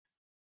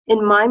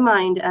In my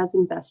mind, as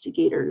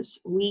investigators,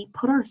 we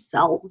put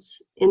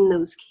ourselves in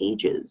those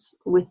cages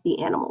with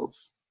the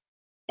animals,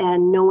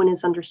 and no one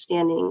is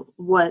understanding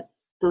what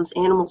those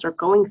animals are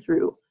going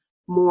through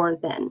more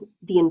than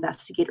the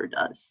investigator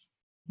does.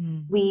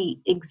 Mm.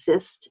 We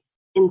exist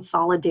in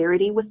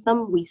solidarity with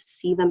them. We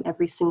see them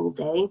every single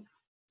day.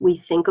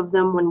 We think of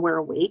them when we're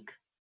awake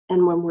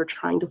and when we're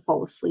trying to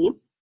fall asleep.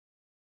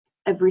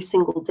 Every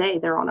single day,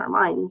 they're on our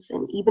minds.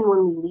 And even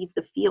when we leave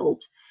the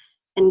field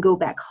and go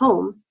back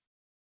home,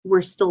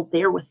 we're still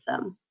there with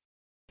them.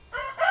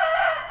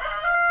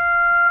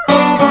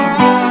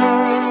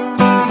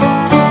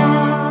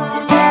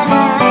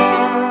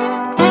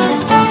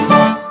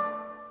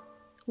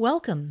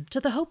 Welcome to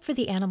the Hope for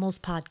the Animals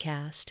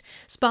podcast,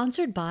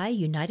 sponsored by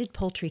United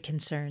Poultry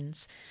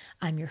Concerns.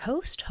 I'm your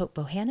host, Hope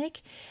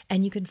Bohannick,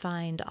 and you can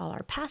find all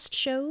our past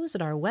shows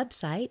at our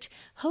website,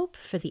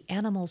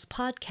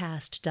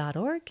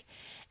 hopefortheanimalspodcast.org.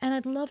 And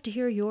I'd love to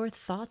hear your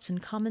thoughts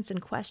and comments and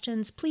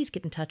questions. Please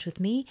get in touch with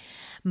me.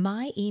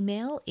 My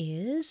email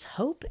is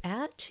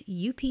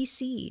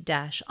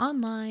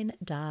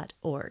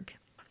hope@upc-online.org.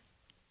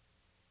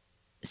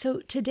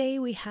 So today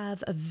we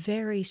have a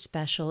very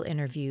special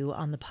interview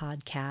on the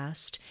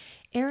podcast.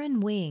 Erin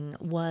Wing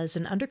was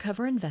an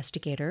undercover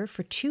investigator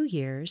for 2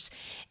 years,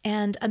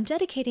 and I'm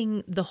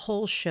dedicating the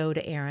whole show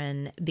to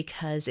Erin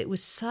because it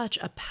was such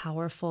a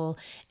powerful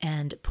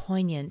and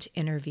poignant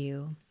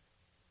interview.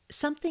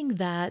 Something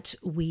that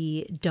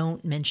we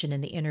don't mention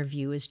in the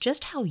interview is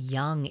just how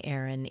young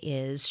Erin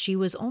is. She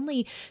was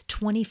only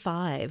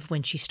 25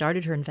 when she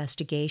started her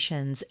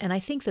investigations, and I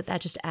think that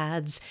just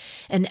adds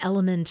an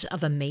element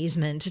of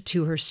amazement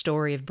to her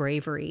story of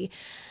bravery.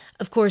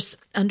 Of course,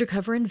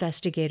 undercover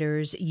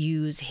investigators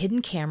use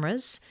hidden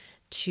cameras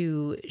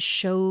to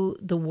show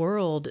the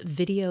world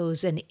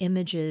videos and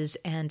images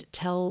and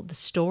tell the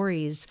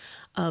stories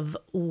of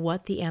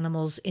what the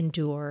animals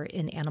endure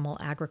in animal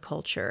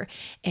agriculture.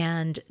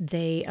 And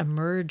they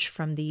emerge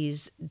from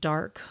these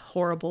dark,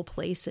 horrible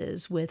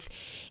places with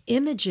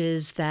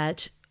images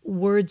that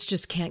words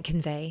just can't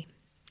convey.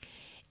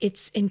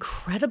 It's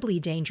incredibly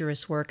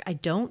dangerous work. I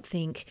don't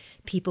think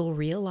people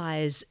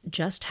realize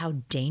just how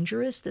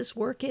dangerous this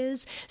work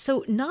is.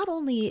 So not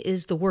only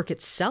is the work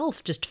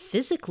itself just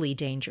physically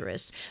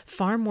dangerous,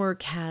 farm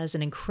work has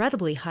an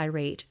incredibly high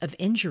rate of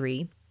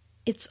injury.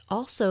 It's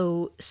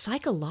also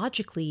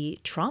psychologically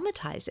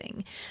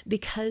traumatizing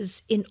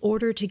because in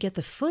order to get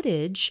the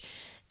footage,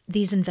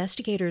 these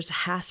investigators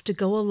have to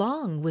go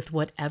along with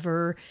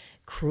whatever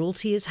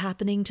cruelty is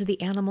happening to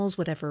the animals,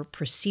 whatever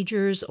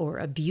procedures or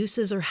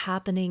abuses are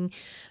happening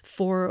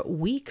for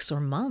weeks or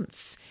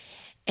months.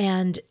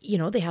 And,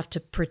 they have to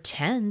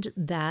pretend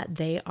that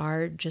they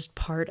are just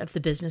part of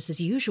the business as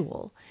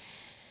usual.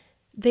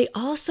 They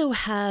also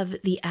have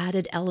the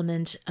added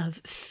element of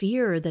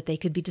fear that they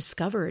could be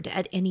discovered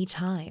at any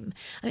time.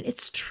 I mean,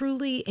 it's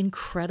truly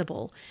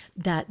incredible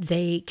that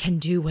they can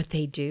do what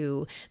they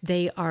do.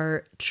 They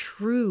are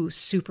true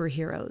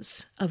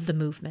superheroes of the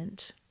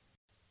movement.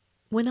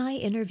 When I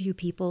interview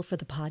people for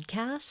the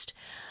podcast,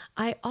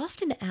 I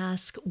often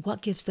ask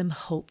what gives them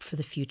hope for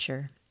the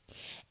future.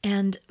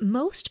 And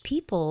most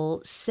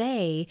people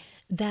say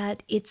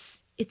that it's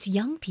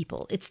young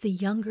people, it's the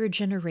younger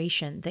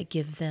generation that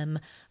give them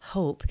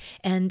hope.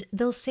 And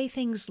they'll say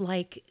things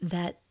like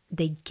that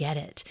they get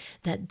it,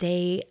 that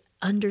they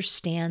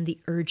understand the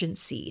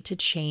urgency to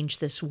change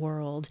this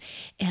world.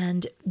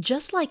 And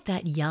just like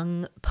that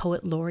young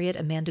poet laureate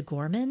Amanda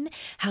Gorman,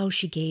 how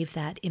she gave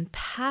that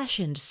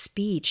impassioned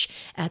speech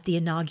at the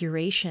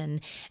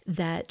inauguration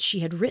that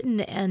she had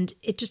written, and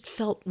it just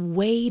felt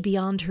way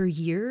beyond her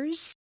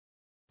years.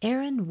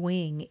 Erin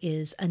Wing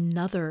is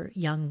another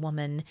young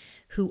woman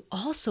who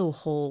also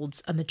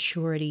holds a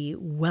maturity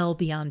well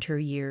beyond her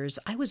years.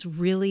 I was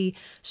really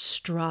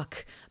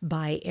struck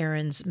by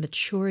Erin's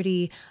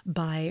maturity,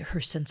 by her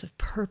sense of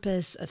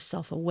purpose, of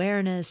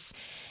self-awareness,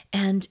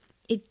 and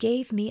it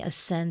gave me a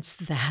sense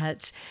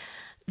that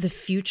the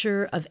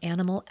future of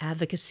animal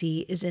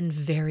advocacy is in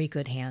very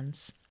good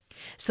hands.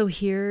 So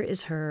here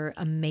is her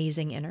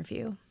amazing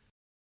interview.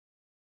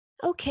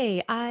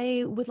 Okay,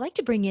 I would like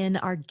to bring in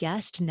our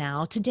guest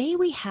now. Today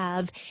we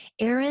have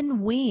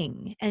Erin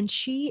Wing, and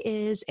she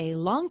is a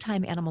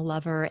longtime animal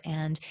lover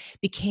and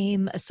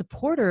became a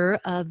supporter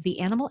of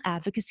the animal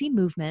advocacy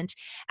movement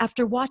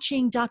after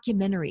watching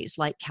documentaries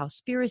like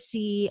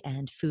Cowspiracy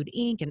and Food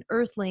Inc. and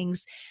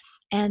Earthlings.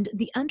 And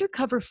the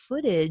undercover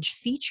footage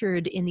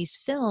featured in these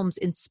films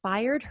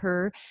inspired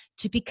her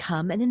to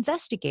become an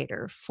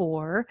investigator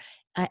for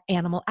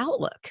Animal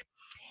Outlook.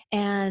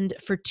 And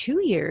for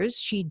 2 years,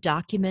 she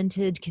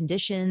documented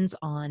conditions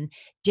on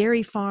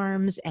dairy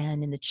farms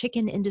and in the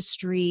chicken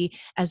industry,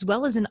 as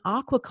well as in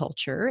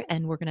aquaculture.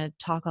 And we're going to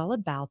talk all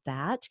about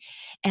that.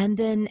 And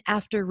then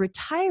after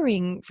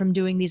retiring from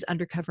doing these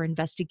undercover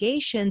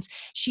investigations,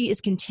 she is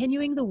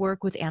continuing the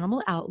work with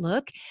Animal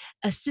Outlook,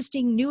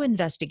 assisting new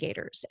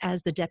investigators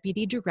as the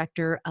Deputy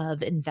Director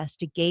of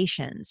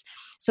Investigations.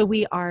 So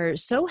we are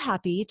so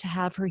happy to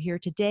have her here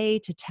today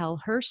to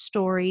tell her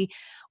story.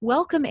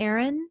 Welcome,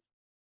 Erin.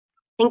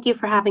 Thank you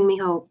for having me,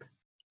 Hope.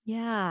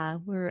 Yeah,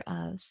 we're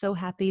so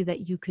happy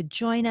that you could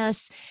join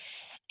us.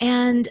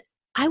 And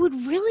I would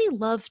really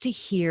love to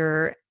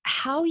hear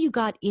how you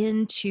got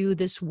into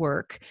this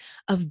work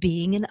of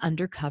being an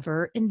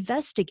undercover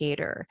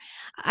investigator.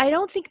 I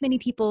don't think many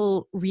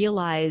people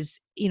realize,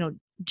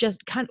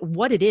 just kind of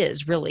what it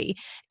is really,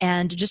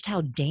 and just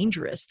how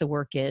dangerous the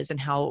work is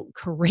and how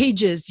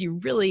courageous you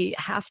really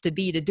have to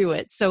be to do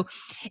it. So,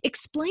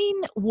 explain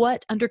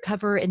what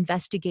undercover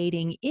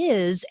investigating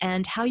is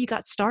and how you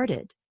got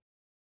started.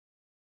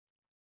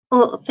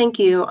 Well, thank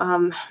you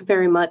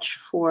very much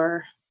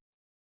for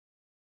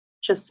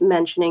just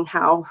mentioning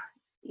how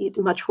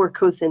much work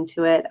goes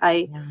into it.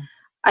 Yeah.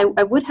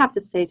 I would have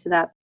to say to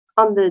that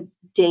on the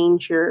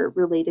danger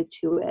related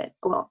to it.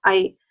 Well,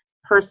 I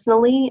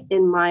personally,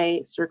 in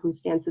my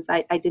circumstances,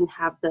 I didn't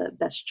have the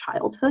best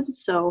childhood,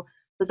 so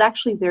was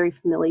actually very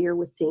familiar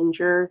with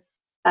danger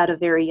at a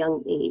very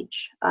young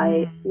age.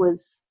 I Mm.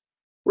 was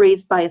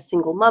raised by a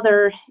single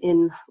mother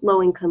in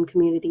low income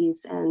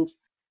communities and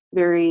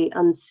very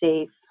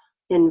unsafe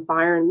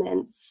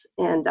environments,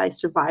 and I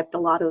survived a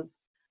lot of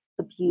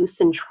abuse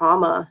and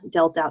trauma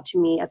dealt out to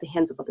me at the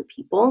hands of other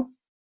people.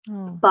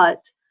 Oh.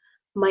 But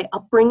my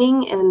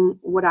upbringing and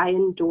what I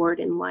endured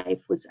in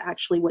life was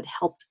actually what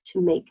helped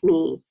to make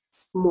me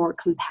more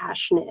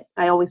compassionate.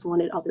 I always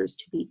wanted others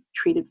to be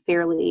treated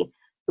fairly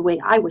the way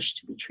I wish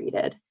to be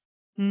treated.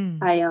 Mm.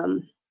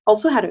 I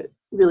also had a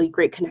really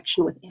great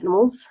connection with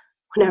animals.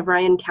 Whenever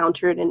I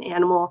encountered an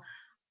animal,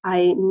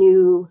 I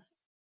knew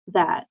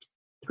that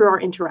through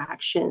our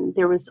interaction,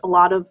 there was a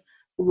lot of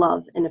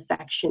love and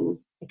affection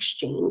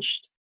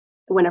exchanged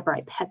whenever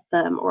I pet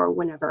them or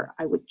whenever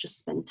I would just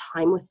spend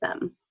time with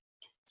them.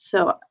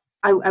 So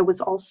I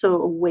was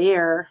also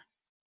aware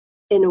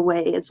in a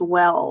way as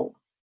well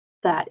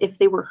that if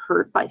they were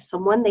hurt by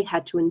someone, they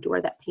had to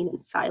endure that pain in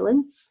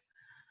silence.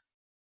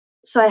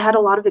 So I had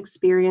a lot of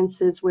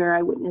experiences where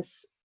I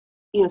witnessed,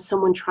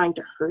 someone trying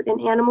to hurt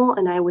an animal,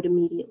 and I would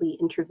immediately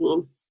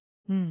intervene.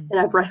 Mm. And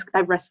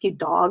I've rescued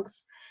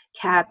dogs,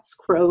 cats,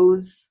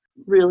 crows.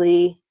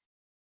 Really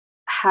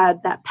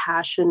had that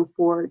passion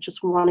for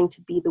just wanting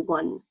to be the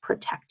one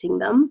protecting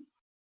them.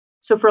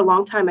 So for a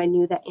long time, I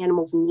knew that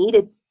animals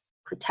needed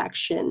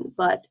protection,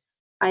 but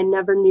I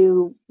never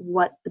knew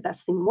what the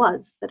best thing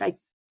was that I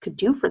could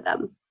do for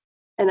them.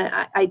 And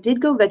I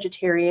did go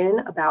vegetarian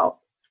about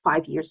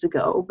 5 years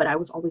ago, but I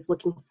was always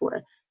looking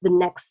for the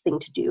next thing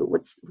to do.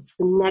 What's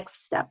the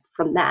next step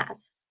from that?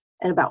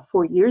 And about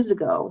 4 years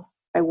ago,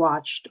 I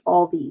watched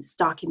all these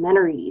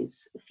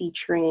documentaries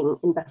featuring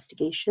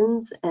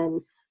investigations,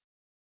 and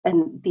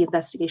the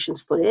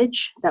investigations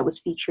footage that was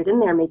featured in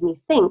there made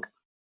me think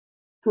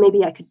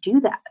maybe I could do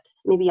that.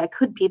 Maybe I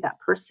could be that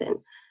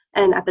person.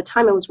 And at the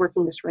time, I was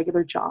working this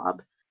regular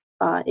job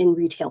in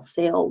retail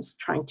sales,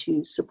 trying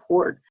to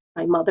support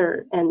my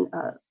mother and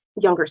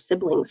younger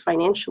siblings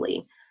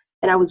financially.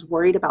 And I was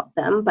worried about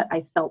them, but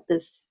I felt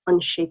this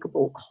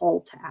unshakable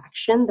call to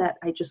action that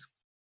I just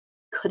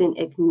couldn't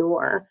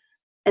ignore.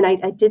 And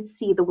I did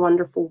see the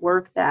wonderful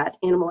work that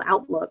Animal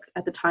Outlook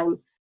at the time,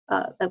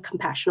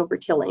 Compassion Over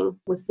Killing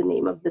was the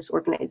name of this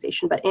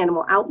organization, but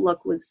Animal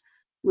Outlook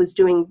was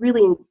doing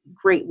really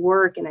great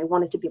work, and I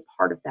wanted to be a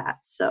part of that.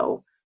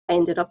 So I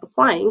ended up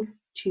applying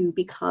to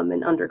become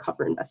an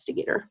undercover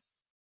investigator.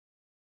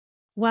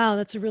 Wow,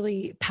 that's a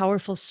really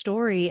powerful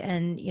story,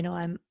 and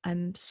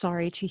I'm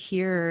sorry to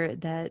hear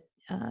that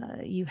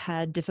you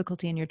had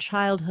difficulty in your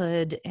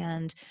childhood,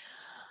 and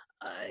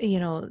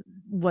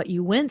what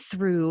you went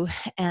through.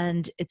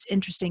 And it's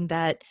interesting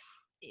that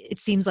it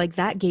seems like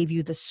that gave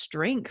you the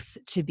strength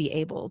to be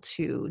able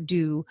to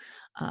do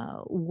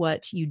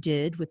what you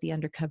did with the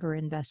undercover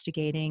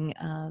investigating,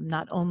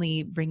 not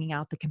only bringing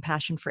out the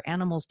compassion for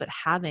animals, but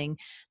having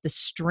the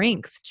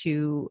strength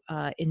to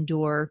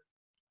endure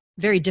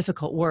very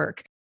difficult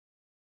work.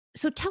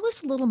 So tell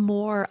us a little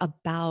more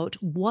about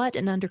what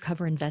an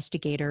undercover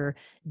investigator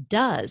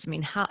does. I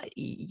mean, how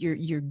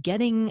you're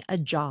getting a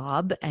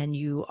job and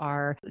you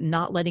are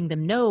not letting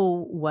them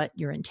know what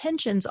your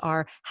intentions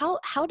are.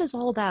 How does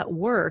all that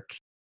work?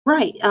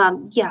 Right.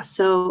 Yeah.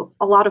 So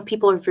a lot of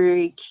people are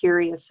very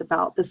curious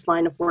about this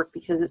line of work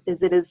because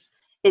it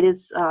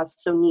is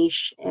so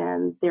niche,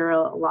 and there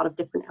are a lot of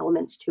different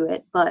elements to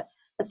it. But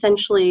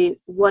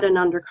essentially, what an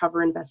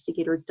undercover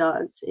investigator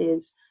does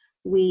is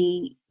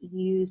we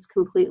use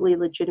completely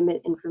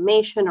legitimate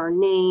information, our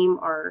name,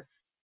 our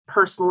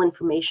personal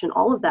information,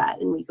 all of that,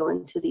 and we go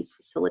into these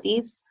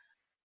facilities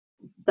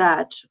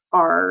that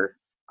are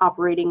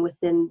operating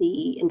within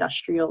the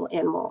industrial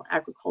animal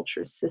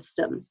agriculture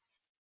system,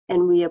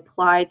 and we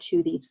apply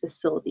to these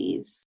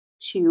facilities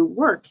to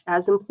work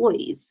as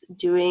employees,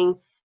 doing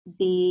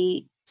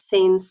the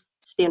same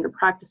standard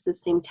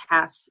practices, same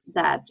tasks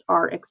that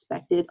are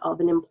expected of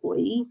an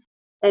employee.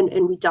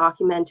 And we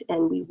document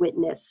and we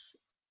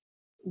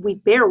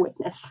bear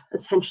witness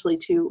essentially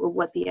to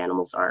what the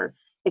animals are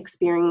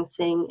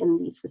experiencing in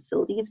these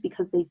facilities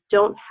because they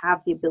don't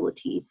have the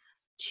ability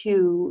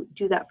to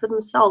do that for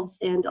themselves.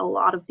 And a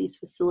lot of these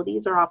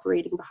facilities are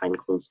operating behind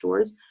closed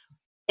doors,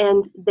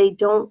 and they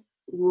don't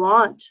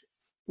want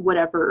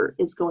whatever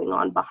is going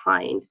on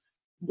behind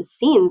the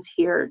scenes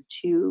here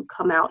to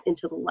come out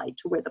into the light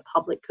to where the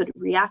public could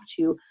react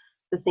to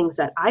the things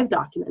that I've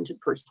documented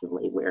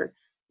personally, where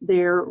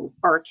there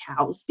are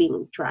cows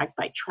being dragged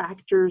by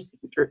tractors,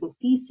 dirt and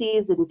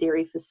feces in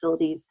dairy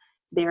facilities.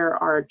 There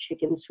are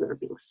chickens who are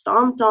being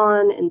stomped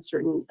on in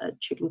certain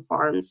chicken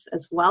farms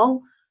as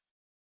well.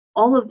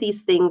 All of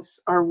these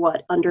things are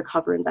what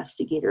undercover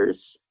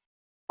investigators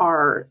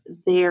are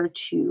there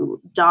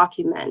to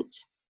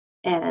document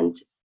and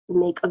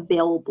make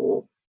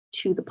available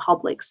to the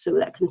public so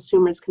that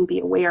consumers can be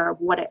aware of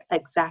what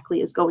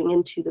exactly is going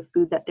into the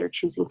food that they're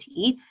choosing to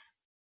eat,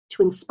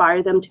 to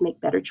inspire them to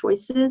make better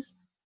choices.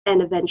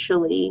 And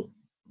eventually,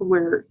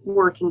 we're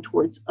working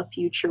towards a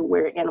future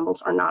where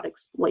animals are not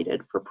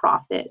exploited for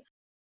profit.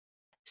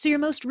 So, your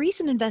most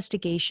recent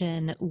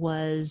investigation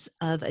was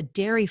of a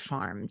dairy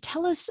farm.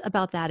 Tell us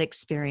about that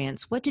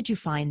experience. What did you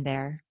find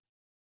there?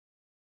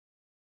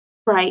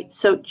 Right.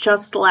 So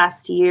just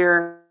last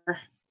year,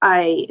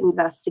 I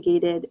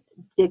investigated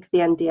Dick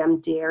Van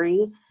Dam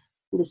Dairy.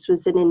 This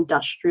was an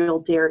industrial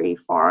dairy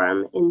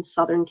farm in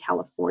Southern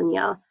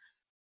California.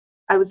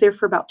 I was there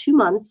for about 2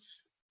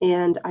 months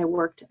and I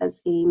worked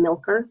as a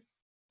milker.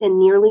 And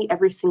nearly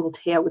every single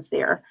day I was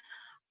there,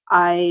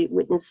 I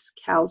witnessed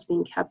cows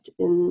being kept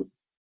in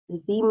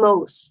the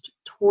most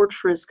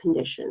torturous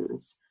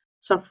conditions,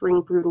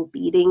 suffering brutal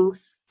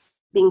beatings,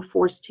 being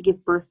forced to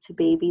give birth to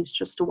babies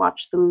just to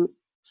watch them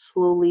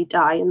slowly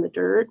die in the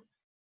dirt,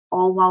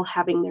 all while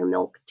having their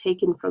milk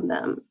taken from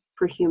them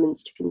for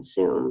humans to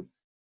consume.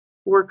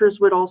 Workers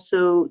would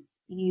also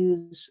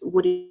use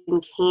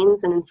wooden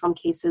canes, and in some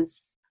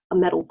cases, a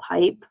metal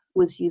pipe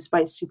was used by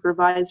a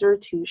supervisor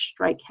to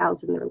strike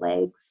cows in their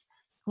legs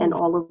and Oh,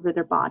 all over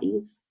their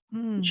bodies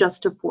mm.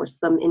 just to force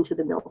them into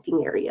the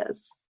milking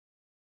areas.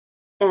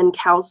 And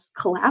cows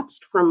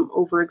collapsed from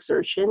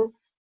overexertion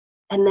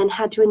and then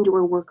had to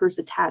endure workers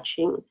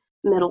attaching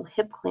metal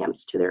hip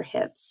clamps to their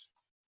hips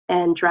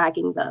and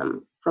dragging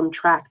them from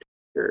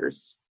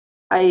tractors.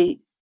 I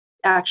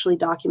actually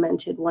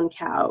documented one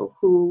cow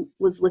who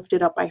was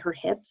lifted up by her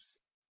hips,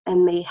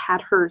 and they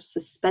had her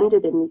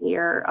suspended in the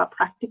air,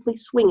 practically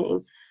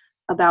swinging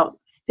about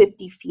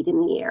 50 feet in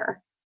the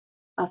air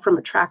from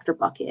a tractor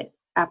bucket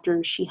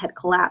after she had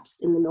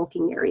collapsed in the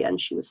milking area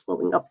and she was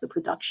slowing up the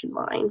production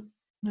line.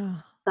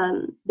 Oh,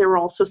 There were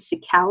also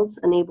sick cows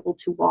unable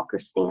to walk or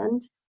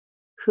stand,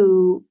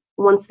 who,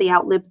 once they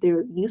outlived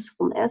their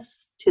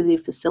usefulness to the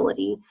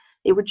facility,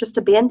 they were just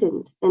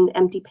abandoned in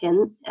empty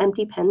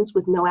pens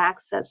with no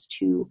access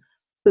to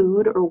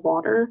food or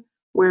water,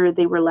 where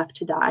they were left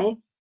to die.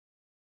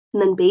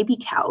 And then baby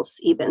cows,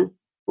 even,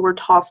 were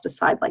tossed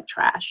aside like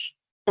trash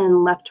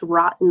and left to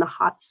rot in the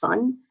hot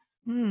sun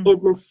mm.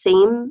 in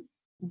the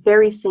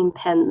very same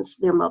pens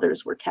their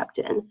mothers were kept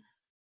in.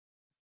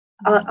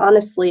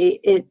 Honestly,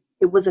 it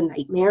was a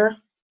nightmare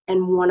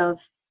and one of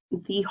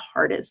the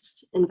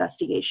hardest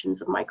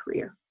investigations of my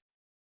career.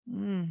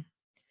 Mm.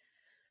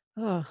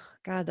 Oh,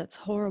 God, that's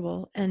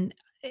horrible. And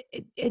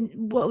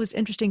what was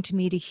interesting to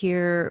me to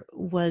hear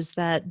was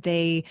that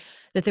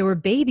there were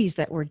babies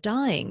that were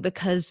dying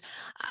because,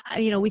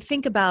 we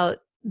think about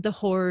the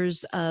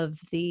horrors of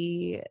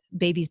the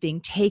babies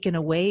being taken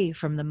away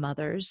from the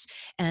mothers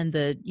and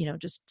the,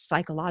 just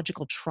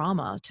psychological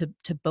trauma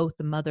to both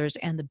the mothers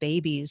and the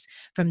babies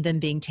from them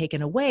being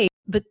taken away.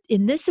 But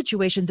in this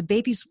situation, the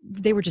babies,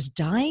 they were just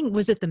dying.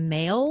 Was it the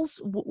males?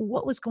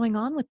 What was going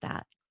on with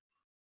that?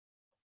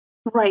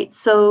 Right.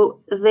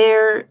 So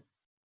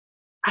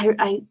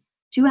I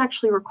do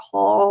actually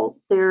recall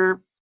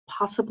there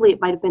possibly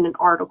it might have been an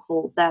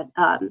article that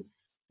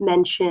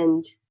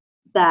mentioned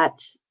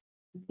that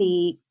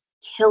the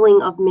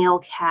killing of male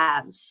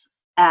calves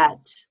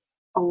at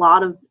a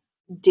lot of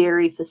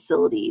dairy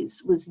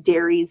facilities was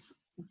dairy's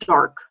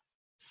dark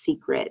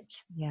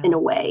secret Yeah. in a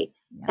way.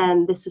 Yeah.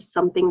 And this is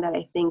something that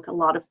I think a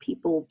lot of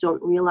people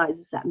don't realize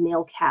is that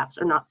male calves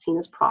are not seen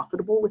as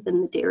profitable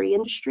within the dairy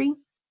industry.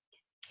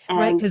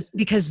 Right, And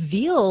because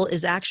veal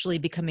is actually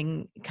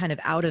becoming kind of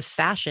out of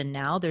fashion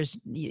now.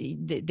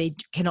 They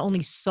can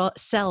only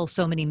sell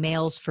so many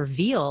males for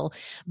veal,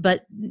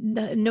 but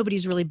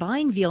nobody's really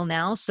buying veal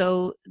now.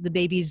 So the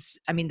babies,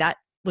 I mean, that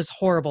was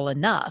horrible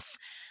enough,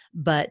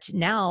 but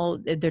now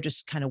they're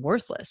just kind of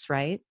worthless,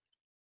 right?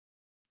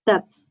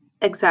 that's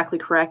exactly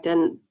correct.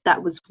 And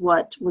that was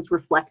what was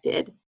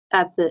reflected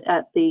at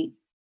the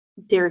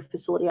dairy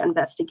facility I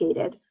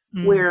investigated,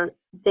 Mm. where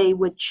they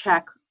would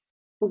check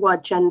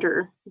what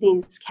gender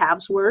these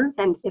calves were,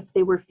 and if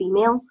they were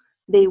female,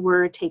 they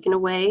were taken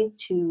away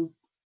to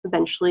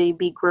eventually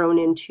be grown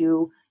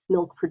into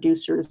milk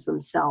producers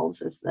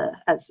themselves, as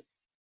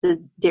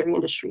the dairy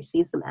industry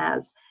sees them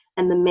as.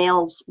 And the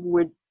males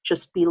would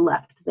just be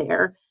left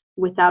there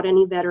without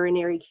any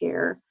veterinary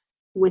care,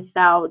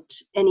 without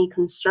any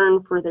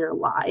concern for their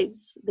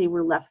lives. They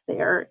were left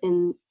there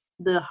in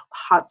the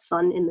hot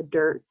sun, in the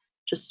dirt,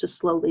 just to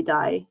slowly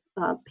die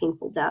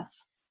painful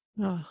deaths.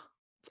 Oh,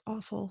 it's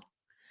awful.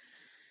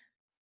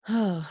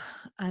 Oh,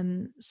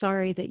 I'm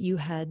sorry that you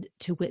had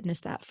to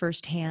witness that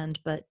firsthand,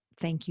 but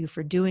thank you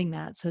for doing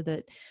that so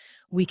that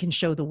we can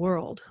show the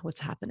world what's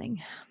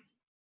happening.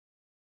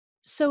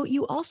 So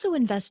you also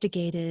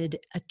investigated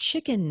a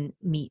chicken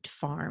meat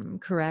farm,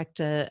 correct?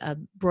 A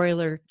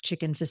broiler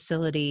chicken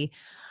facility.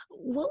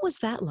 What was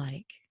that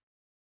like?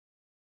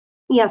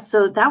 Yeah,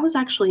 so that was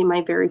actually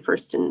my very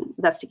first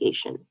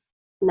investigation,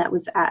 and that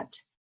was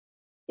at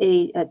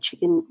a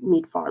chicken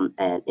meat farm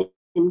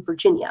in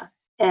Virginia.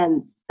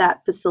 And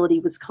that facility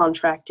was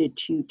contracted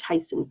to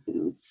Tyson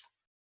Foods.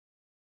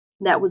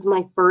 That was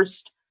my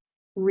first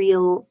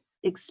real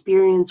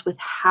experience with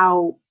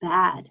how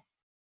bad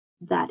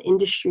that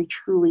industry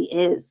truly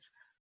is.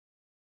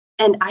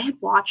 And I had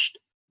watched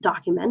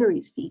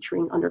documentaries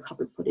featuring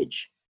undercover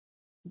footage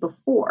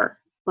before,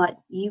 but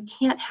you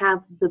can't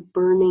have the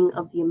burning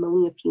of the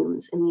ammonia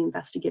fumes in the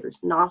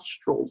investigator's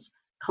nostrils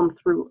come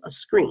through a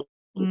screen.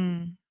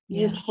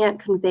 You Yeah. can't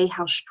convey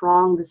how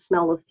strong the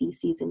smell of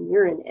feces and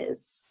urine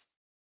is.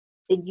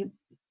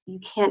 You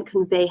can't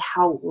convey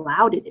how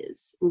loud it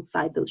is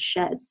inside those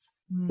sheds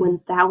when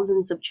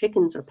thousands of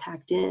chickens are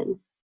packed in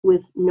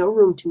with no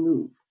room to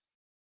move,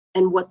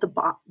 and what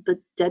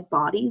the dead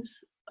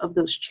bodies of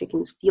those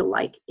chickens feel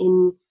like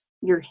in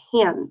your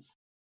hands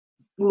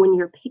when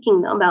you're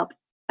picking them up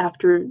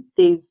after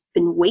they've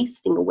been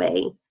wasting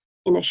away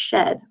in a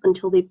shed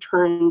until they've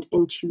turned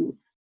into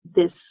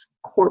this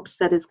corpse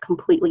that is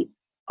completely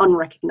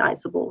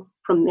unrecognizable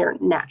from their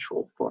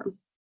natural form.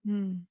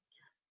 Mm.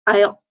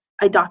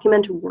 I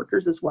documented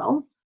workers as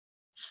well,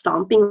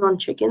 stomping on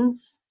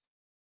chickens,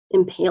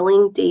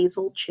 impaling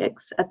days-old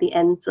chicks at the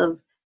ends of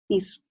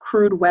these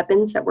crude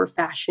weapons that were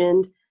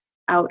fashioned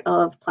out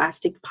of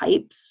plastic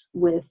pipes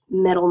with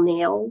metal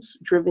nails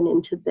driven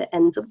into the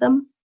ends of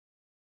them.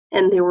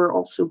 And there were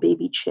also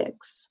baby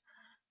chicks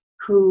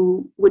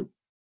who would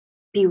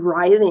be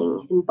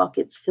writhing in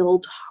buckets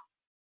filled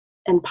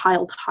and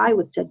piled high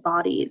with dead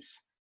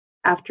bodies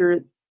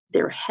after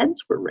their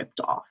heads were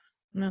ripped off,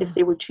 if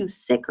they were too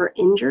sick or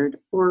injured,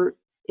 or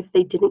if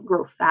they didn't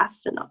grow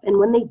fast enough. And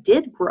when they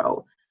did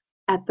grow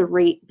at the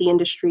rate the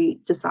industry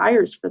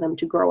desires for them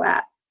to grow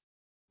at,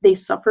 they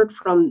suffered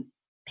from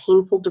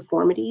painful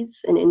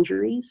deformities and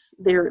injuries.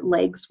 Their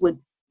legs would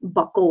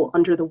buckle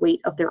under the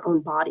weight of their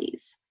own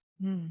bodies,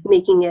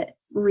 making it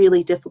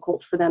really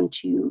difficult for them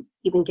to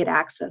even get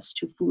access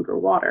to food or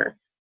water.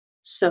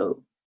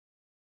 So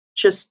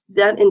just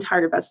that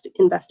entire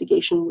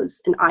investigation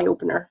was an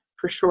eye-opener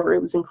for sure.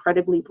 It was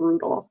incredibly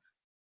brutal,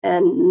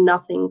 and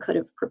nothing could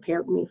have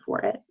prepared me for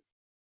it.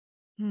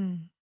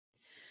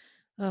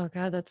 Oh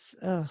God, that's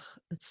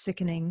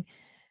sickening.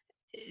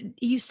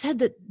 You said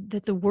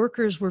that the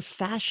workers were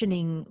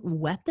fashioning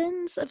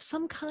weapons of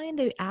some kind.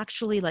 They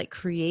actually like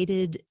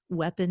created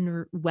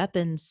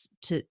weapons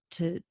to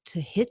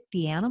hit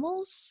the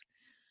animals.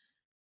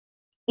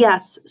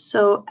 Yes,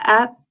 so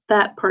at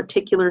that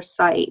particular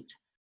site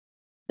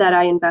that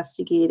I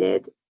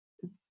investigated,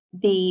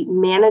 the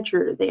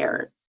manager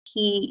there,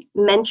 he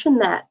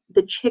mentioned that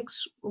the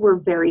chicks were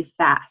very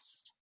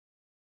fast.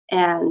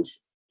 And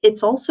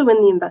it's also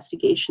in the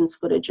investigations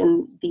footage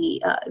and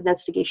the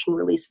investigation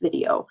release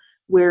video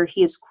where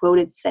he is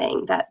quoted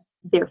saying that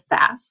they're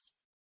fast.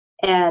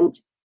 And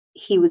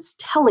he was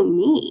telling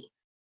me,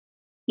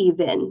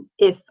 even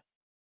if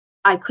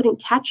I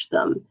couldn't catch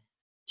them,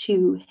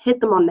 to hit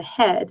them on the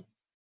head,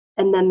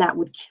 and then that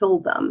would kill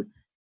them.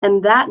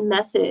 And that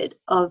method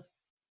of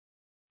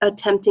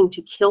attempting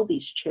to kill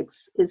these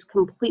chicks is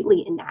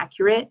completely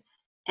inaccurate,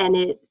 and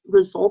it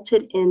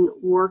resulted in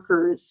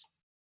workers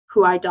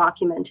who I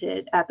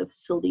documented at the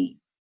facility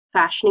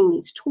fashioning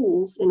these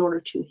tools in order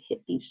to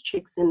hit these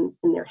chicks in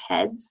their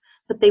heads,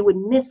 but they would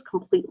miss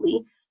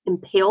completely,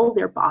 impale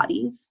their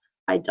bodies.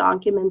 I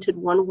documented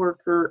one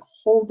worker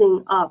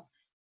holding up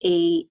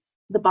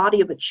the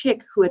body of a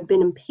chick who had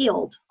been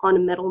impaled on a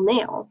metal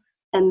nail,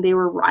 and they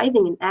were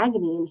writhing in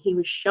agony, and he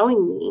was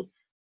showing me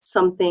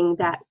something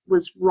that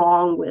was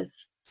wrong with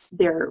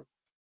their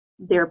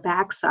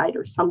backside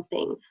or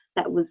something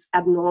that was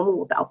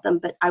abnormal about them.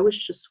 But I was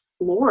just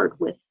floored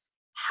with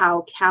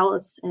how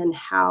callous and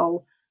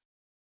how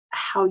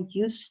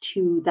used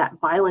to that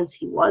violence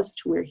he was,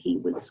 to where he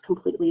was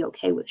completely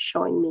okay with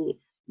showing me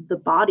the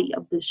body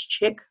of this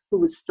chick who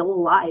was still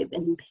alive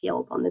and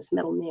impaled on this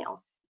metal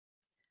nail.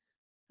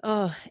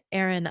 Oh,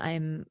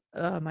 Erin,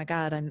 oh my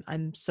God,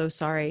 I'm so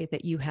sorry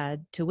that you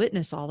had to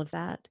witness all of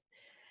that.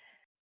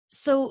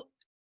 So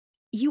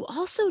you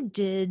also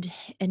did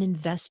an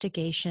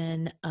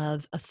investigation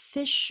of a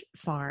fish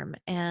farm,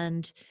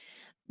 and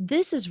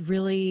this is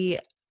really,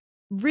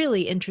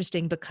 really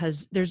interesting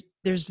because there's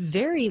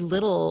very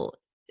little.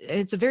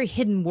 It's a very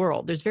hidden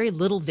world. There's very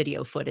little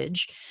video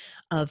footage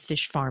of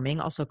fish farming,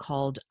 also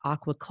called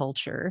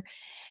aquaculture.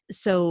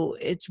 So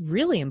it's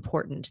really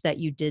important that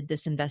you did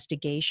this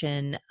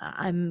investigation.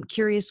 I'm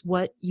curious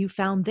what you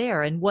found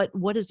there, and what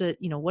is a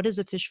what is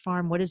a fish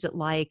farm? What is it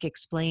like?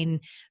 Explain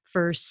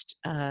first,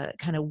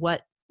 kind of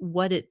what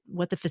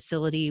the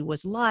facility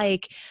was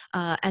like,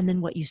 and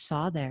then what you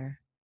saw there.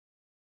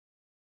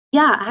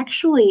 Yeah,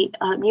 actually,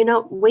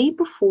 way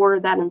before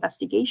that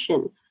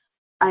investigation,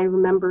 I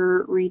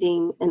remember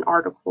reading an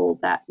article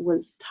that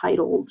was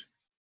titled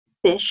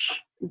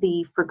fish,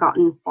 the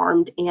forgotten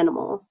farmed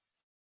animal.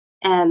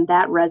 And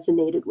that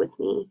resonated with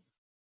me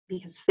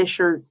because fish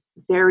are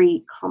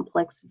very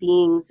complex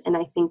beings. And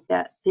I think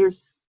that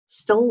there's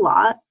still a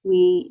lot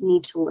we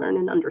need to learn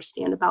and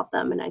understand about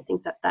them. And I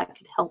think that that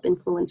could help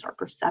influence our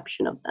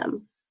perception of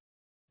them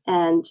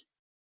and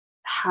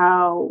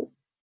how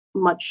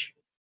much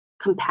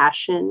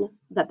compassion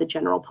that the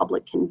general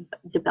public can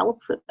develop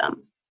for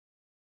them.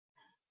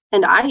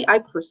 And I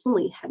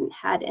personally hadn't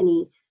had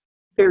any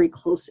very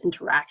close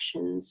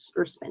interactions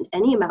or spent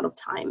any amount of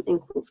time in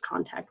close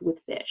contact with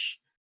fish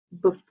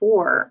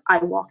before I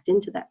walked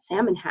into that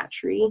salmon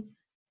hatchery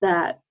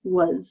that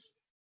is,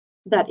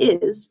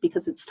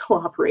 because it's still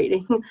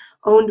operating,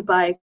 owned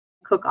by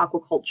Cook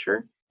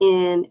Aquaculture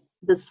in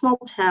the small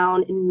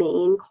town in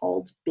Maine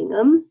called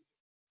Bingham.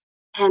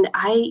 And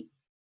I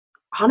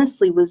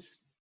honestly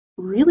was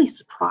really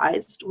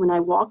surprised when I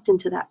walked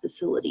into that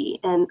facility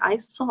and I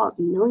saw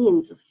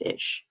millions of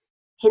fish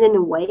hidden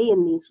away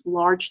in these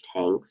large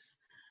tanks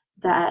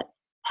that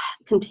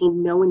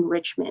contained no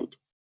enrichment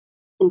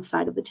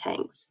inside of the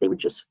tanks. They were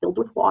just filled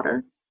with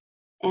water,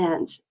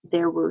 and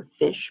there were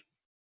fish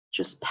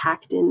just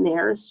packed in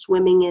there,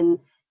 swimming in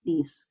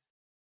these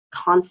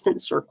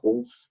constant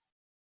circles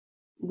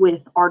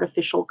with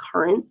artificial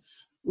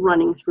currents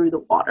running through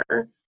the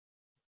water.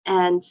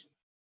 And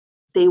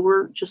they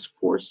were just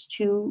forced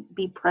to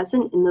be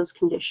present in those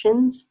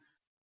conditions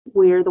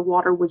where the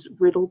water was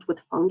riddled with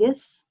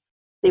fungus.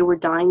 They were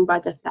dying by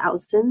the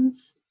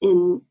thousands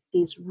in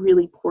these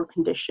really poor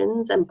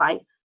conditions, and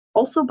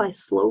also by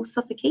slow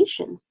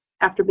suffocation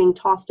after being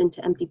tossed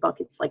into empty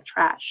buckets like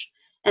trash.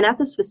 And at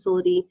this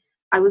facility,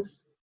 I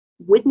was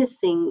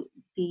witnessing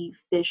the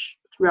fish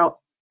throughout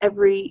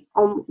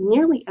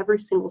nearly every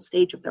single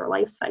stage of their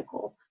life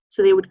cycle.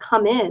 So they would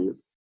come in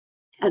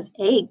as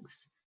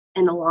eggs,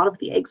 and a lot of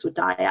the eggs would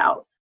die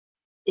out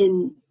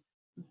in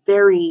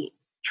very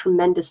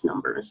tremendous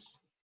numbers.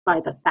 By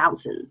the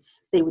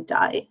thousands, they would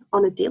die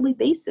on a daily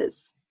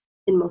basis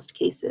in most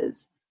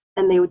cases,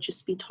 and they would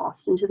just be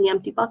tossed into the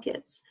empty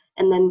buckets.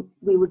 And then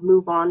we would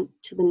move on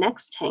to the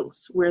next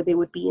tanks where they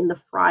would be in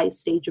the fry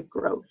stage of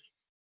growth,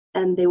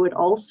 and they would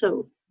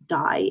also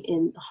die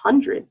in the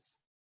hundreds,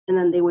 and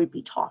then they would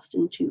be tossed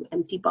into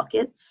empty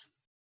buckets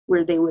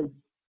where they would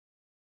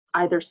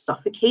either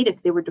suffocate.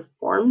 If they were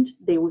deformed,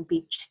 they would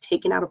be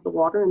taken out of the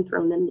water and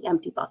thrown in the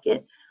empty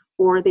bucket,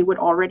 or they would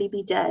already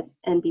be dead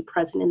and be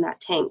present in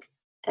that tank.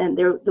 And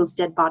those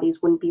dead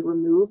bodies wouldn't be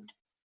removed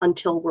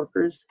until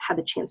workers had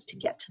the chance to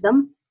get to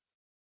them.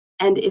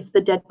 And if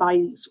the dead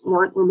bodies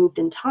weren't removed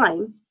in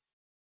time,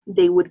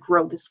 they would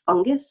grow this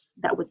fungus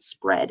that would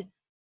spread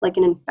like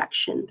an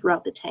infection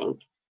throughout the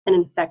tank and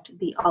infect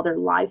the other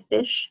live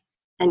fish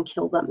and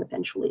kill them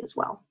eventually as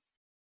well.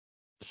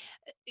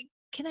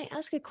 Can I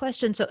ask a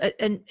question? So,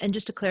 and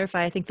just to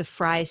clarify, I think the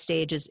fry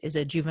stage is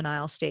a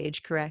juvenile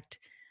stage, correct?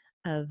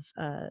 Of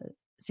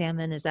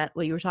salmon. Is that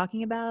what you were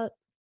talking about?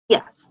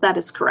 Yes, that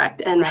is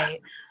correct. And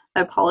right.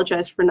 I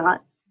apologize for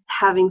not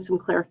having some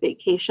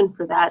clarification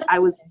for that. I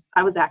was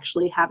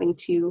actually having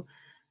to,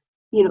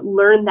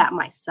 learn that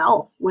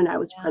myself when I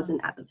was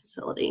present at the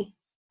facility.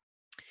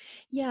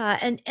 Yeah,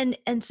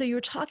 and so you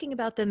were talking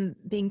about them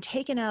being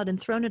taken out and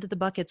thrown into the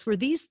buckets. Were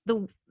these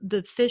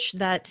the fish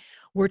that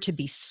were to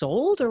be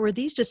sold, or were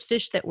these just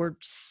fish that were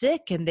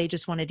sick and they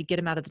just wanted to get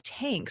them out of the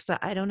tanks?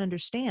 I don't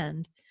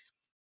understand.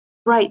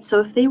 Right. So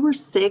if they were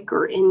sick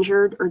or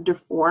injured or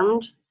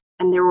deformed,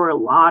 and there were a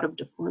lot of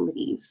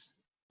deformities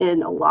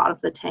in a lot of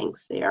the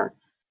tanks there,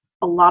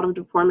 a lot of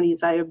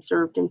deformities I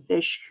observed in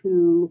fish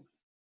who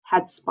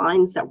had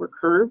spines that were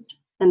curved,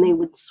 and they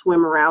would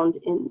swim around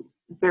in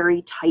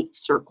very tight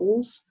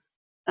circles,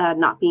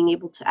 not being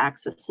able to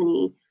access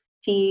any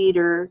feed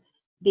or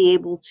be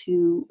able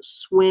to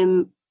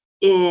swim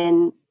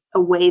in a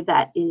way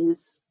that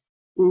is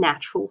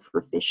natural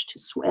for fish to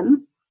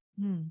swim.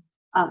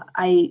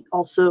 I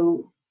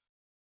also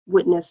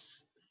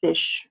witness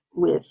fish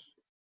with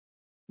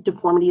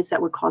deformities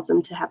that would cause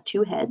them to have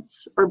two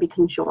heads or be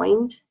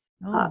conjoined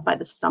by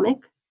the stomach.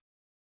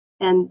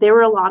 And there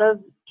were a lot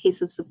of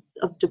cases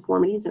of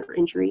deformities or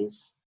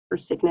injuries or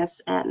sickness,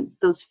 and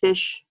those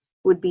fish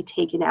would be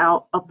taken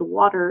out of the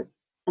water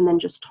and then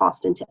just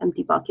tossed into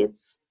empty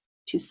buckets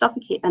to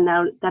suffocate. And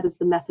now that is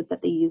the method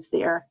that they use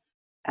there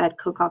at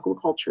Cook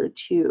Aquaculture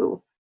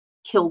to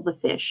kill the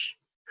fish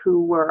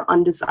who were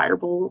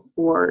undesirable,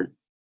 or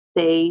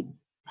they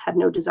had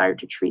no desire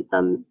to treat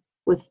them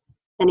with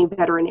any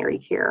veterinary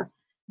care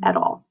at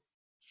all.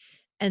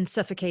 And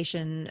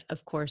suffocation,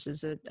 of course,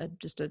 is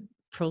just a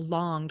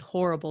prolonged,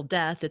 horrible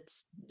death.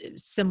 It's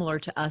similar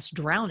to us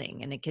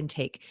drowning, and it can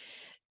take,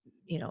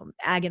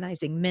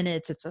 agonizing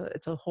minutes. It's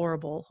a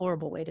horrible,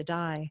 horrible way to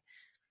die.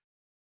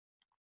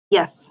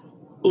 Yes.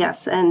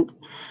 And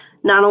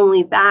not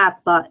only that,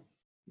 but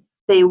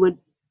they would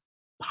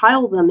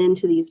pile them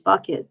into these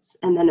buckets,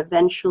 and then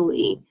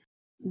eventually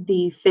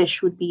the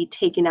fish would be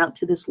taken out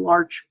to this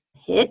large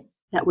pit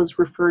that was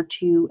referred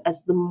to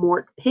as the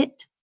mort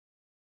pit.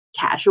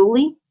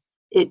 Casually,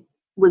 it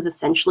was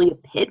essentially a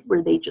pit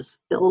where they just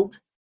filled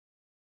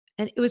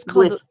And it was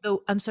called with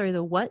I'm sorry,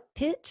 the what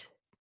pit?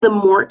 the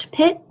mort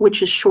pit,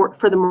 which is short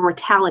for the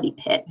mortality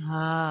pit.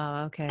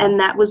 Ah, okay. And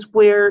that was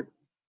where,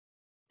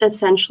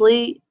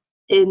 essentially,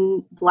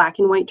 in black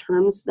and white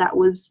terms, that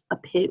was a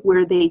pit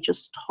where they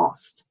just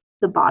tossed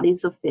the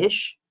bodies of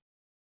fish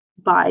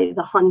by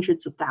the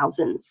hundreds of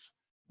thousands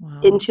Wow.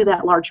 into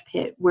that large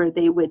pit where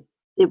it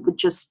would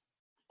just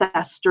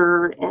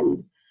fester,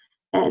 and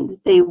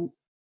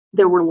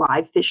there were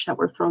live fish that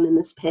were thrown in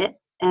this pit,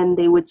 and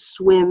they would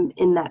swim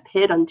in that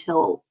pit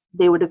until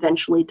they would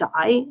eventually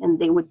die, and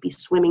they would be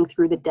swimming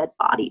through the dead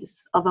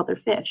bodies of other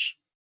fish.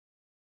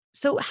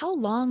 So how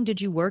long did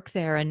you work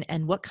there,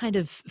 and what kind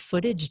of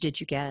footage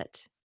did you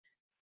get?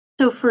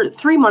 So for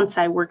 3 months,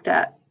 I worked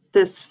at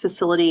this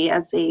facility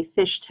as a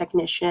fish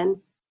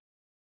technician.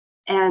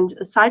 And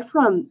aside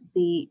from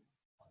the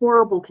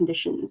horrible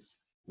conditions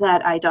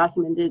that I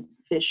documented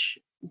fish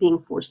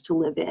being forced to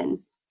live in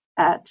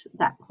at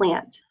that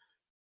plant,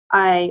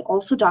 I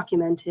also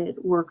documented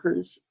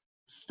workers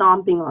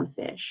stomping on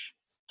fish,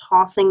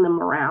 tossing them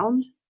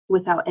around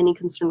without any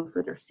concern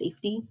for their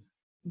safety.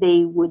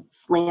 They would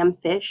slam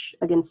fish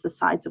against the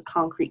sides of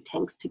concrete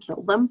tanks to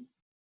kill them.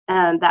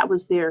 And that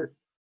was their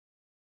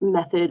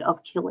method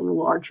of killing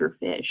larger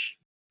fish.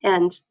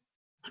 And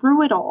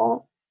through it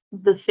all,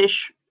 the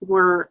fish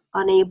were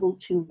unable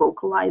to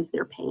vocalize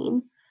their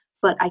pain,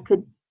 but I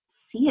could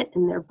see it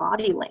in their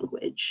body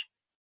language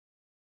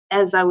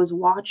as I was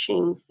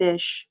watching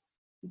fish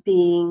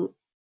being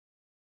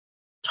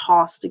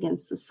tossed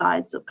against the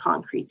sides of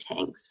concrete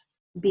tanks,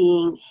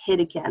 being hit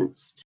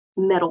against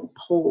metal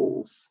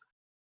poles,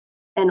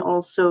 and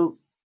also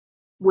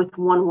with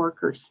one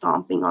worker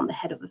stomping on the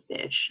head of a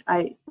fish.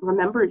 I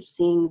remember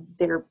seeing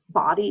their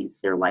bodies,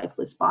 their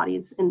lifeless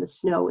bodies, in the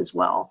snow as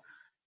well,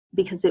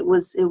 because it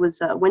was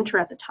winter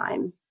at the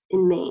time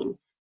in Maine,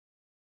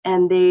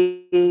 and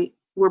they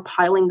were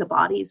piling the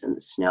bodies in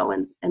the snow,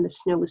 and the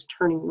snow was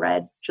turning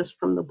red just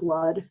from the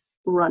blood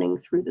running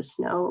through the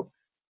snow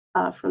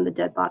from the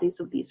dead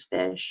bodies of these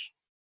fish.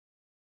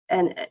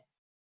 And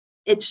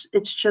it's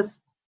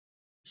just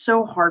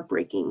so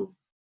heartbreaking,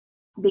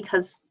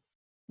 because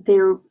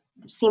there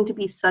seemed to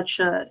be such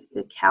a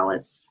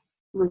callous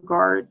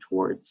regard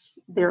towards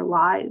their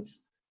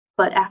lives.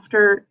 But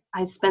after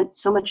I spent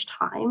so much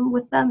time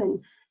with them, and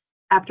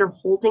after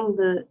holding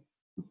the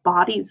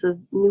bodies of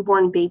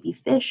newborn baby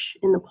fish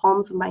in the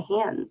palms of my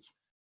hands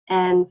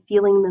and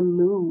feeling them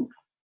move,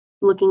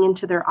 looking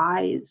into their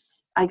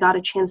eyes, I got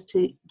a chance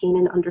to gain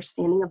an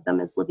understanding of them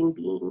as living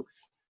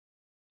beings.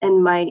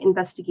 And my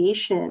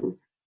investigation,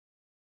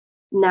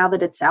 now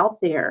that it's out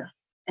there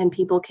and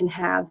people can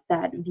have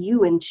that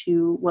view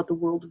into what the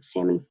world of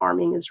salmon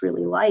farming is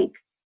really like,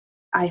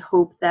 I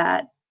hope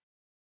that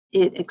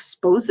it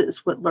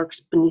exposes what lurks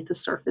beneath the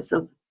surface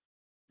of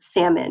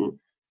salmon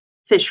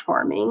fish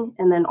farming,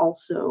 and then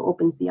also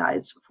opens the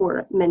eyes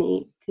for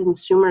many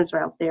consumers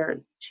out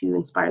there to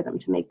inspire them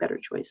to make better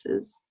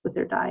choices with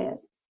their diet.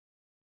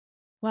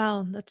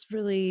 Wow, that's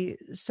really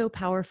so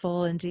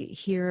powerful, and to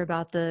hear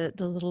about the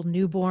little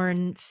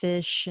newborn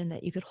fish and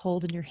that you could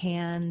hold in your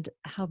hand.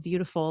 How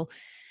beautiful.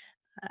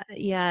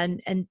 Yeah,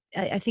 and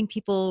I think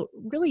people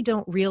really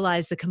don't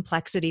realize the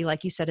complexity,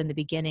 like you said in the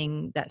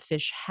beginning, that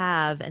fish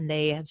have, and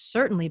they have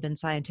certainly been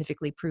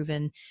scientifically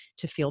proven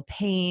to feel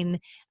pain,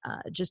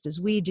 just as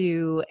we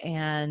do,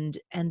 and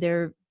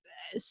they're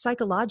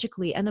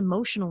psychologically and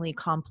emotionally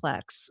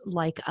complex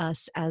like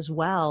us as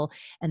well,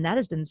 and that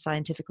has been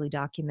scientifically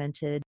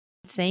documented.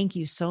 Thank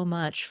you so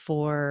much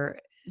for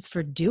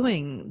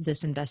doing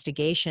this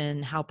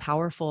investigation. How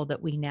powerful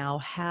that we now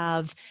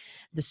have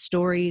the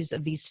stories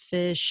of these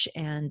fish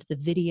and the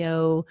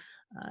video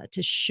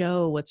to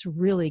show what's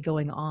really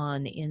going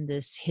on in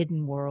this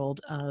hidden world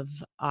of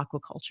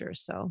aquaculture.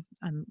 So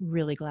I'm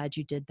really glad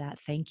you did that.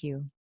 Thank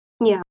you.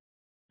 Yeah.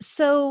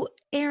 So,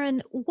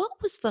 Erin, what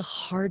was the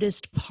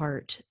hardest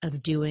part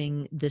of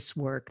doing this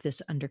work,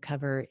 this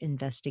undercover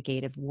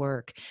investigative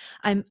work?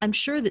 I'm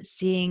sure that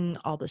seeing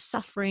all the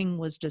suffering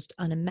was just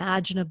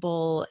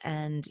unimaginable,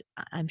 and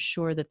I'm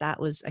sure that that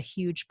was a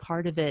huge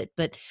part of it.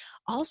 But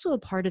also a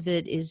part of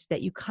it is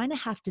that you kind of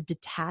have to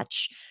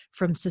detach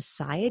from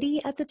society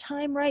at the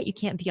time, right? You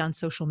can't be on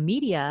social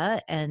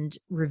media and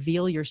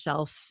reveal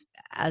yourself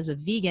as a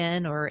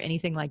vegan or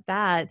anything like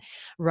that,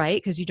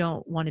 right? Because you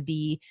don't want to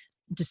be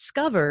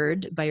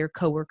discovered by your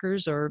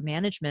coworkers or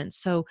management.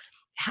 So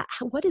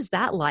what is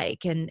that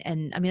like? And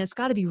I mean, it's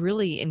got to be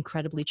really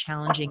incredibly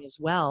challenging as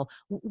well.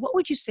 What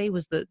would you say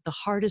was the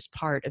hardest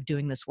part of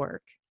doing this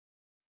work?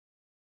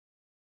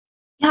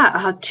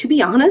 Yeah, to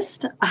be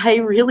honest, I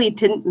really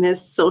didn't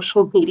miss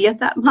social media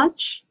that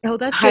much. Oh,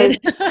 that's good.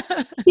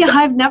 I've Yeah,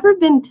 I've never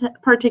been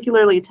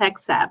particularly tech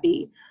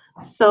savvy,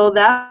 so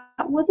that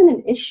wasn't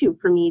an issue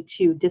for me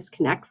to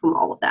disconnect from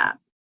all of that.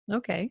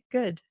 Okay,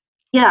 good.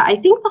 Yeah, I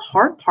think the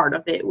hard part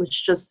of it was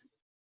just,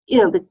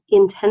 the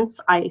intense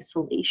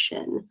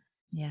isolation,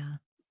 Yeah.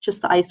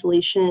 just the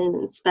isolation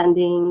and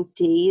spending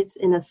days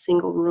in a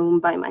single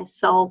room by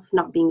myself,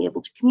 not being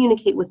able to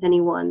communicate with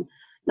anyone,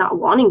 not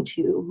wanting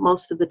to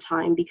most of the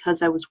time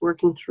because I was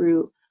working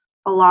through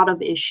a lot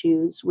of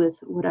issues with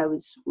what I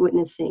was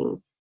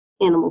witnessing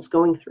animals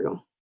going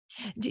through.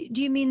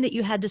 Do you mean that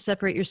you had to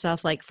separate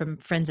yourself like from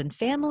friends and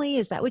family?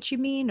 Is that what you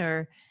mean?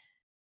 Or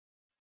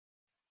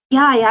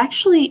Yeah,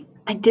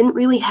 I didn't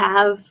really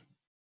have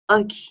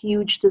a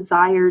huge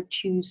desire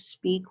to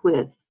speak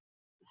with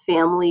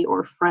family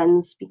or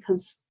friends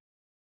because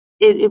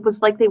it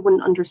was like they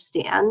wouldn't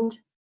understand.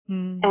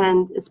 mm,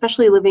 And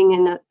especially living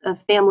in a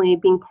family,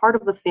 being part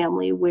of a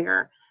family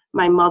where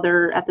my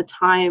mother at the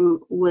time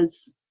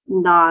was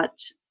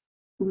not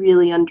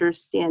really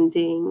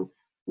understanding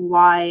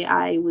why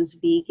I was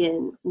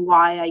vegan,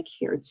 why I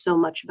cared so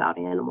much about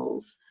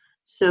animals.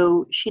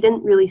 So she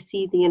didn't really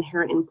see the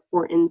inherent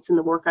importance in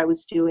the work I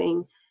was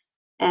doing.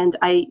 And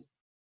I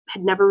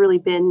had never really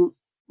been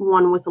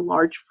one with a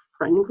large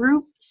friend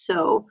group.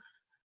 So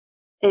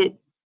it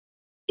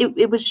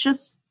it was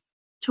just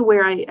to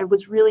where I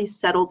was really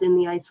settled in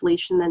the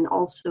isolation. And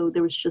also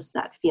there was just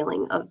that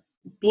feeling of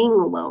being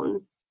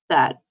alone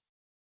that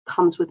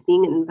comes with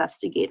being an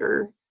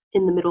investigator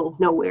in the middle of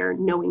nowhere,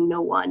 knowing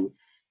no one,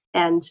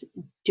 and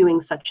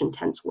doing such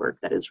intense work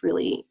that is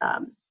really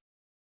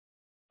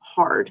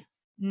hard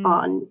mm,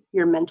 on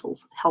your mental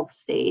health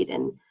state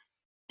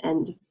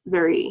and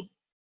very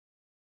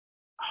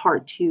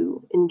hard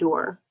to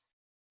endure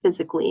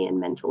physically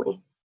and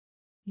mentally.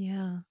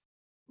 yeah.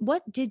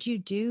 What did you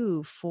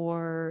do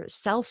for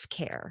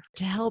self-care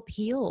to help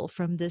heal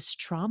from this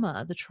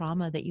trauma, the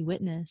trauma that you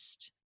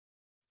witnessed?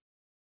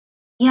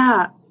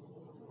 Yeah,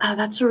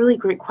 that's a really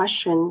great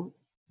question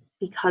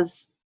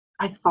because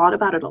I thought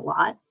about it a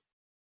lot,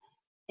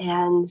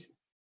 and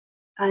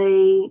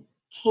I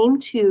came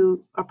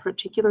to a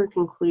particular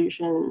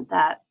conclusion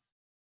that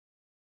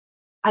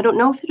I don't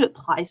know if it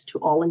applies to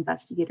all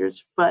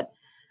investigators, but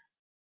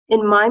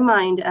in my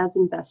mind, as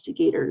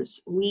investigators,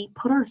 we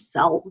put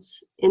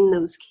ourselves in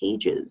those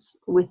cages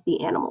with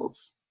the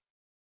animals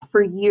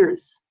for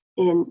years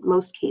in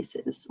most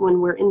cases when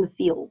we're in the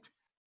field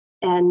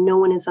and no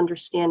one is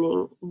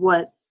understanding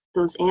what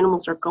those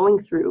animals are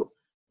going through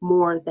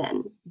more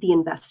than the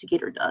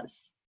investigator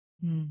does.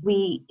 Mm,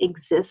 We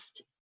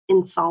exist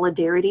in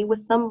solidarity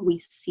with them. We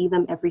see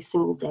them every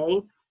single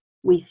day.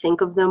 We think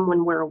of them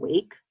when we're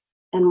awake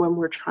and when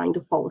we're trying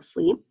to fall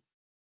asleep.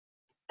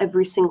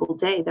 Every single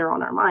day, they're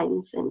on our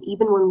minds. And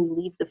even when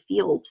we leave the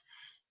field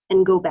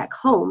and go back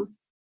home,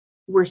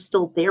 we're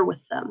still there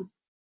with them.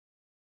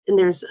 And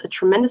there's a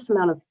tremendous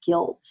amount of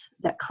guilt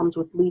that comes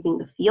with leaving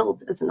the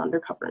field as an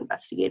undercover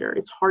investigator.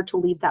 It's hard to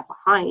leave that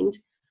behind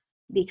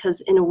because,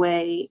 in a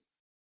way,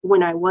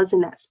 when I was in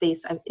that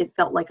space, it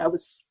felt like I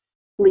was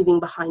leaving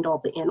behind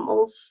all the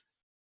animals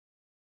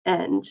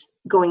and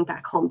going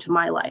back home to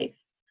my life.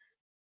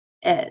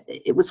 And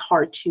it was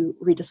hard to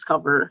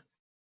rediscover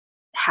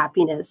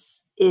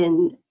happiness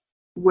in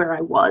where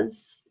I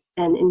was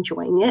and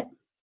enjoying it.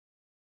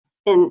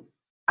 And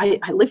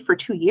I lived for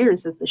 2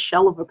 years as the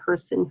shell of a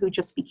person who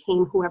just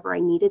became whoever I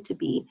needed to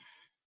be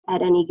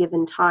at any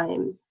given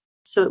time.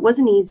 So it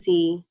wasn't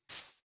easy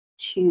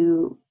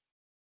to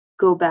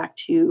go back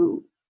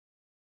to,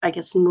 I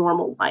guess,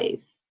 normal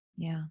life.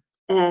 yeah.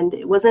 And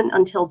it wasn't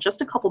until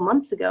just a couple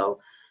months ago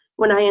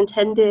when I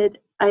attended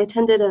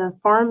a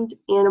farmed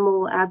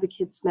animal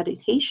advocates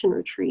meditation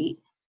retreat,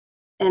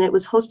 and it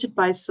was hosted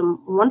by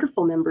some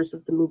wonderful members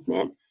of the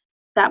movement.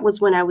 That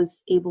was when I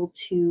was able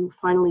to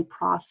finally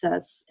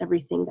process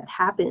everything that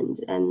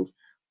happened and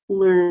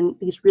learn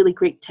these really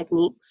great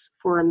techniques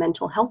for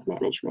mental health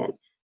management.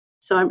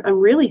 So I'm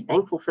really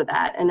thankful for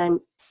that. And I'm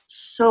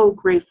so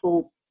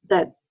grateful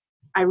that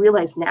I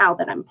realize now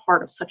that I'm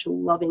part of such a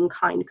loving,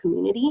 kind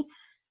community.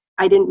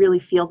 I didn't really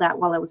feel that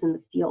while I was in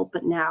the field,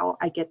 but now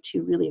I get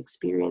to really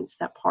experience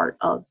that part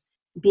of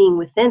being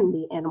within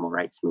the animal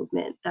rights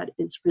movement that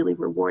is really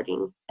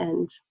rewarding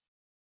and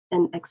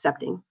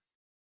accepting.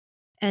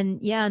 And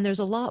yeah, and there's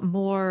a lot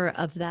more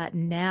of that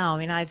now. I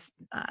mean,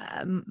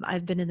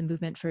 I've been in the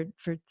movement for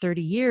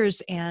 30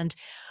 years, and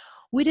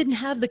we didn't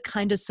have the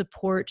kind of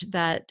support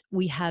that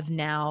we have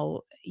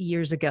now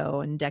years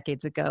ago and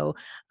decades ago.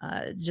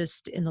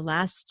 Just in the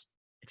last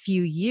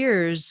few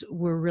years,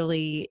 we're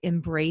really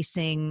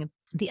embracing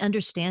the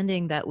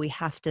understanding that we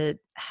have to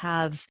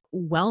have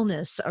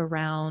wellness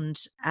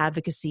around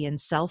advocacy and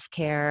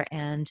self-care,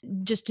 and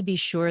just to be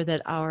sure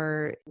that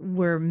our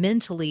we're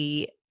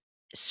mentally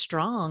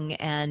strong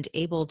and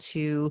able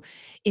to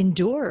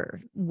endure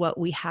what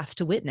we have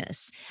to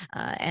witness.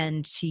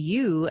 And to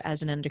you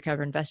as an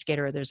undercover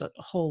investigator, there's a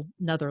whole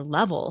nother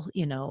level,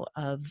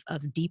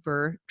 of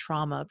deeper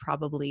trauma,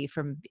 probably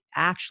from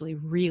actually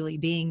really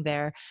being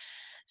there.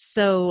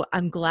 So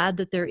I'm glad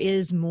that there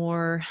is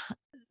more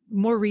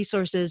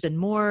resources and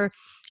more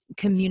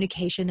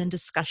communication and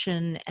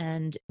discussion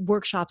and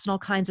workshops and all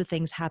kinds of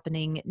things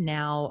happening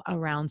now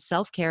around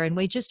self-care. And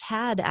we just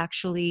had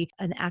actually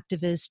an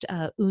activist,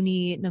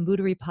 Uni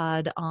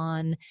Nambudiripad,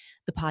 on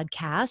the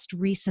podcast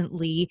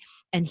recently,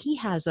 and he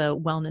has a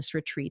wellness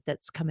retreat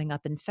that's coming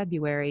up in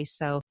February.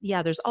 So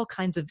yeah, there's all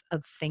kinds of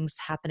things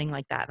happening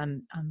like that.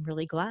 I'm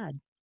really glad.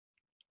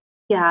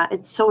 Yeah,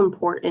 it's so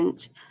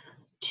important.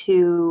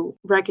 to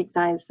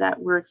recognize that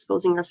we're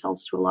exposing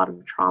ourselves to a lot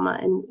of trauma,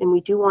 and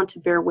we do want to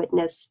bear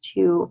witness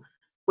to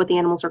what the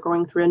animals are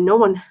going through. And no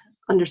one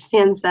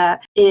understands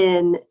that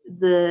in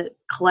the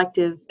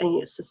collective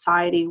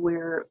society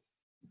where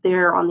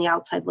they're on the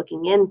outside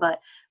looking in, but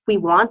we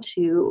want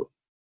to,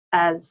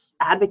 as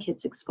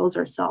advocates, expose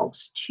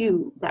ourselves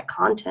to that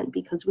content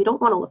because we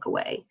don't want to look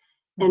away.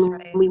 That's And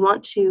right. we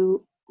want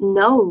to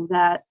know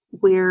that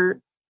we're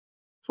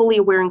fully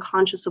aware and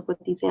conscious of what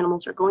these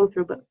animals are going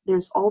through. But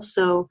there's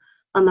also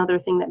another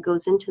thing that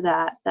goes into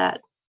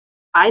that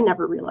I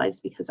never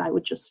realized, because I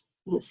would just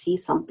see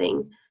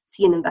something,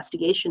 see an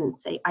investigation and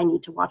say, I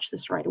need to watch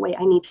this right away.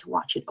 I need to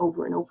watch it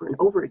over and over and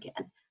over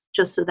again,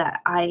 just so that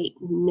I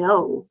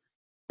know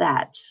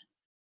that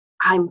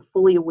I'm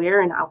fully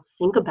aware and I'll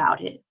think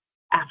about it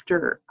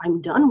after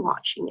I'm done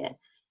watching it.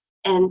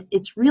 And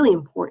it's really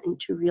important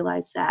to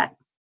realize that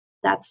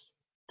that's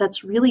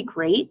that's really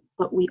great,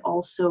 but we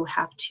also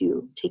have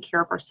to take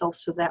care of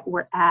ourselves so that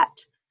we're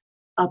at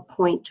a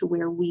point to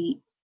where we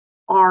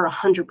are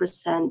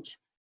 100%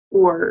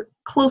 or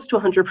close to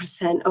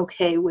 100%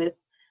 okay with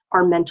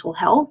our mental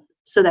health,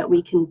 so that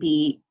we can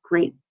be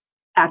great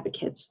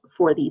advocates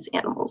for these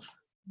animals.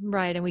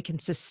 Right, and we can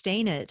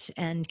sustain it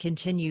and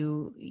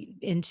continue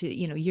into,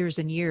 years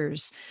and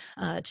years,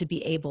 to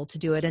be able to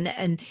do it.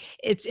 And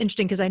it's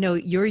interesting because I know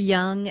you're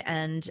young,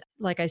 and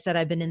like I said,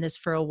 I've been in this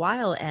for a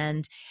while,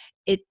 and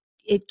it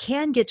it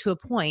can get to a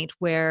point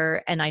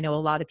where, and I know a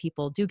lot of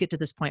people do get to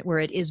this point where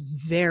it is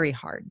very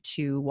hard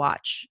to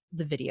watch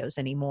the videos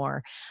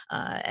anymore.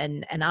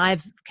 And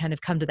I've kind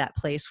of come to that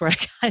place where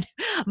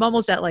I'm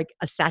almost at like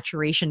a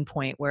saturation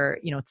point where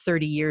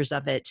 30 years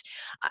of it,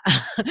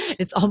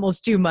 it's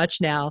almost too much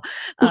now.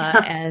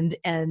 Yeah,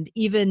 And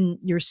even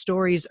your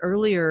stories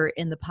earlier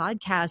in the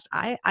podcast,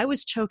 I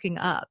was choking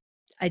up.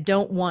 I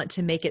don't want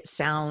to make it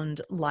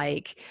sound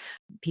like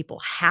people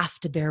have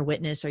to bear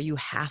witness or you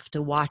have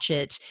to watch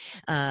it,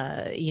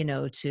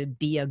 to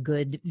be a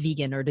good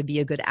vegan or to be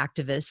a good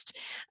activist.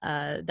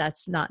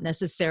 That's not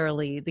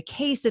necessarily the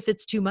case if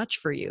it's too much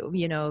for you.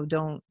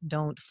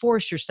 Don't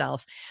force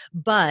yourself.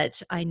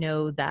 But I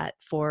know that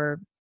for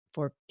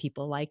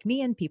people like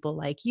me and people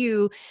like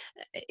you,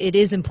 it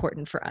is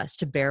important for us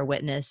to bear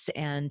witness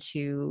and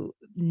to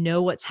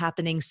know what's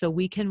happening so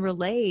we can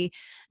relay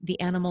the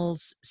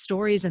animals'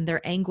 stories and their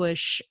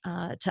anguish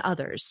to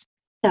others.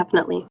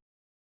 definitely.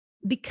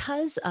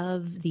 Because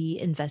of the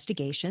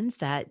investigations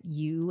that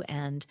you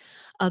and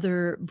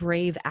other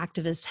brave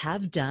activists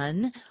have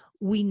done,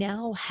 we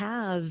now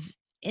have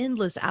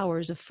endless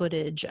hours of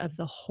footage of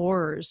the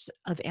horrors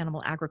of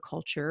animal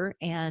agriculture.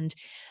 And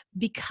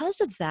because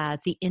of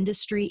that, the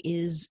industry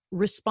is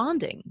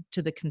responding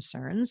to the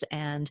concerns.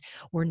 And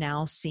we're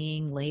now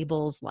seeing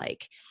labels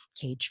like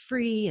cage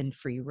free and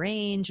free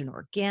range and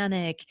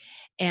organic.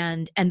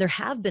 And there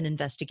have been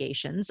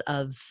investigations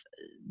of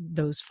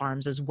those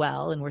farms as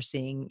well. And we're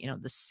seeing,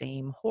 the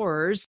same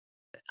horrors.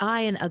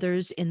 I and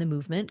others in the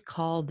movement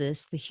call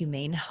this the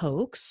humane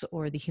hoax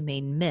or the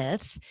humane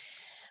myth,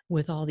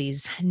 with all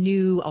these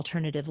new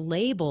alternative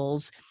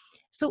labels.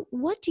 So,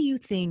 what do you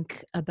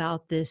think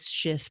about this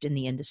shift in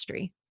the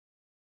industry?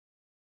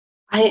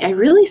 I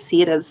really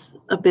see it as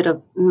a bit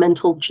of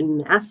mental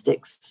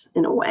gymnastics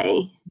in a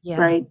way,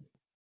 Yeah. right?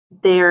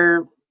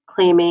 They're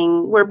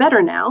claiming we're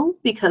better now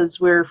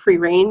because we're free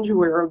range,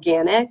 we're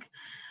organic.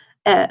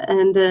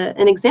 And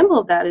an example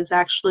of that is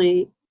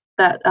actually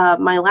that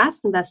my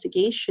last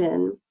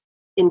investigation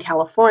in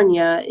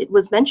California, it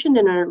was mentioned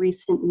in a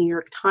recent New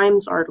York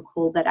Times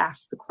article that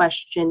asked the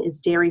question, is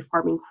dairy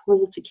farming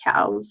cruel to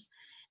cows?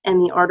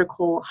 And the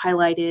article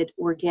highlighted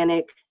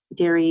organic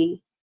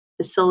dairy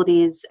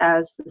facilities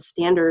as the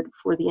standard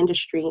for the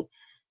industry.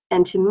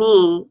 And to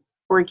me,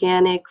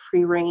 organic,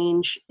 free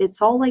range,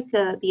 it's all like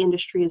the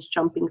industry is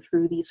jumping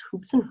through these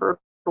hoops and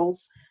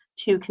hurdles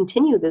to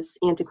continue this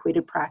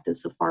antiquated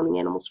practice of farming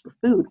animals for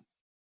food,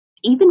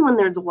 even when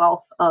there's a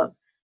wealth of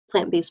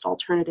plant based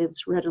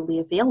alternatives readily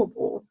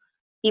available.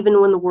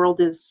 Even when the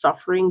world is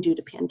suffering due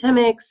to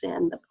pandemics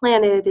and the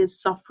planet is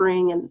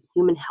suffering and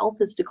human health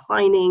is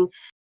declining,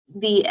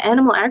 the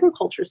animal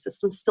agriculture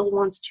system still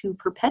wants to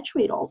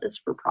perpetuate all this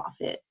for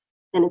profit.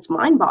 And it's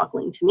mind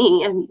boggling to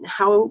me. I mean,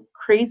 how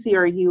crazy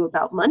are you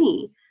about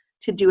money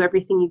to do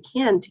everything you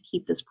can to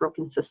keep this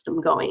broken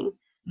system going?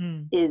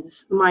 Mm.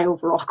 Is my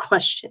overall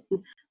question.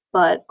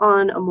 But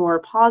on a more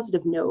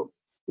positive note,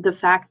 the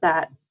fact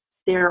that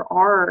there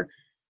are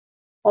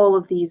all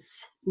of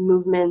these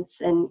movements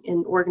and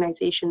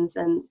organizations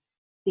and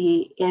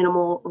the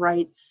animal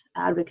rights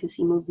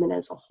advocacy movement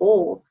as a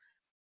whole,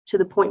 to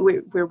the point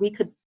where we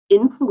could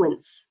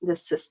influence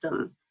this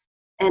system,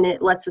 and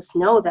it lets us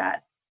know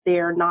that they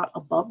are not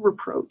above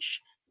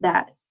reproach,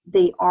 that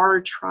they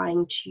are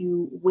trying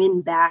to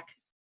win back,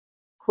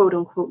 quote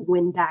unquote,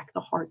 win back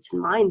the hearts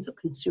and minds of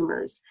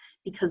consumers,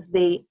 because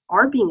they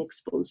are being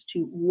exposed to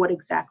what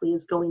exactly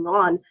is going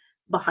on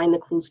behind the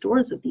closed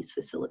doors of these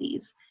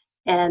facilities.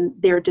 And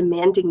they're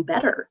demanding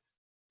better.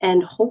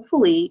 And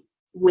hopefully,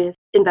 with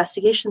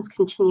investigations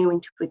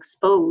continuing to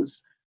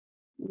expose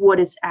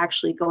what is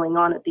actually going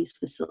on at these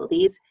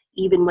facilities,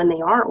 even when they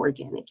are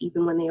organic,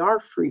 even when they are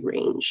free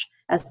range,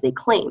 as they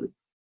claim.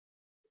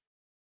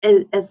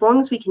 As long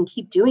as we can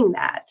keep doing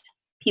that,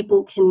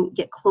 people can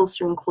get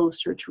closer and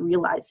closer to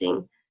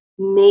realizing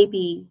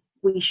maybe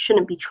we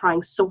shouldn't be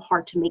trying so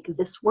hard to make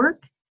this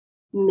work.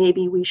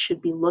 Maybe we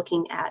should be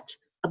looking at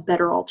a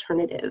better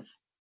alternative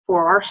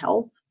for our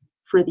health,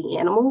 for the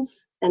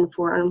animals, and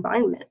for our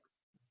environment.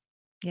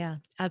 Yeah,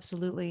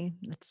 absolutely.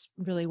 That's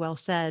really well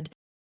said.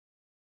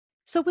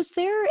 So, was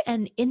there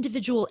an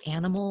individual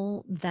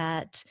animal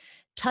that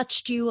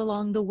touched you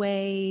along the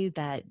way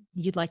that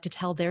you'd like to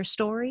tell their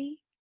story?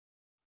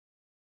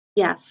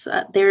 Yes,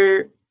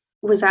 there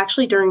was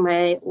actually during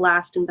my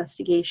last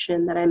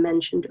investigation that I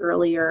mentioned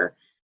earlier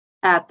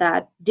at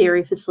that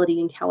dairy facility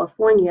in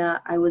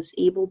California, I was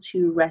able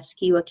to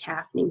rescue a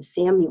calf named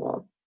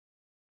Samuel.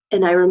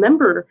 And I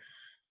remember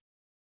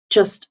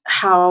just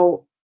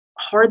how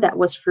hard that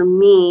was for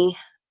me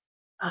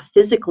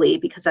physically,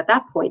 because at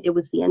that point, it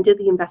was the end of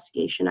the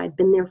investigation. I'd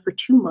been there for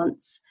 2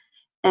 months,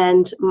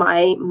 and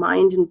my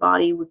mind and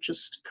body were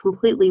just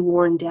completely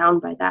worn down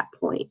by that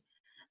point.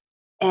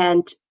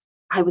 And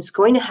I was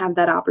going to have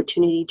that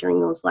opportunity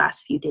during those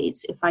last few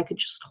days if I could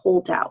just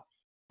hold out.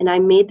 And I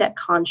made that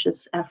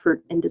conscious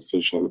effort and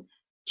decision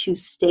to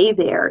stay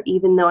there,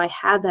 even though I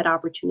had that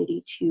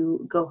opportunity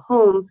to go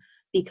home,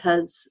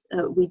 because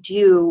we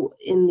do,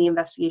 in the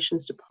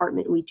investigations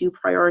department, we do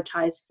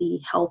prioritize the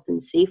health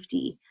and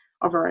safety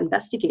of our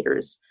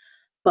investigators.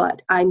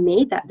 But I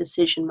made that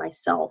decision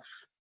myself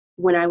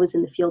when I was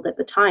in the field at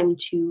the time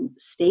to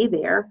stay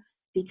there,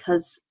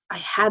 because I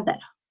had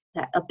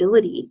that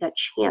ability, that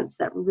chance,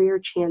 that rare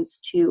chance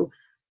to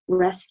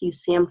rescue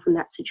Sam from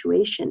that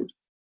situation.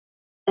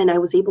 And I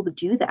was able to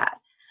do that.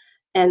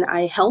 And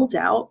I held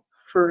out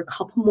for a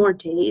couple more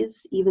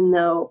days, even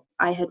though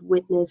I had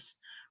witnessed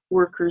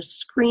workers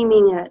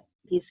screaming at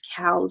these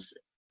cows,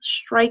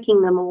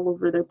 striking them all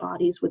over their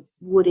bodies with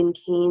wooden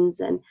canes,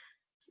 and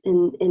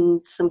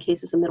in some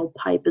cases a metal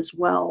pipe as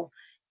well.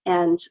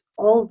 And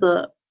all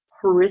the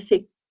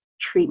horrific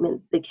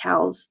treatment the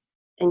cows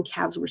and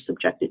calves were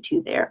subjected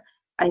to there.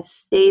 I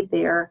stayed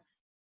there,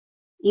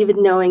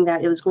 even knowing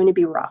that it was going to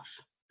be rough.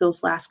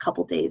 Those last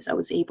couple days, I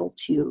was able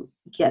to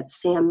get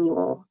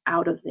Samuel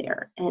out of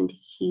there, and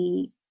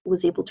he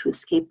was able to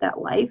escape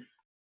that life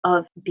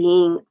of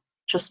being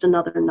just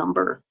another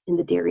number in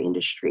the dairy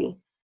industry.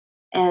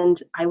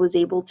 And I was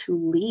able to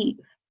leave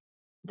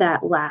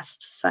that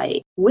last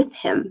site with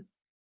him.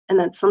 And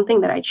that's something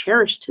that I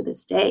cherish to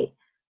this day.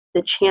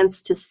 The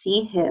chance to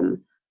see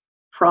him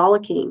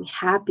frolicking,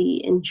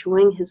 happy,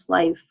 enjoying his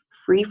life,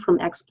 free from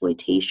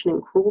exploitation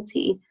and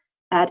cruelty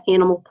at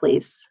Animal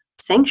Place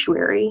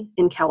Sanctuary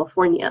in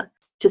California.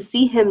 To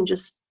see him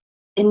just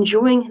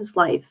enjoying his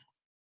life,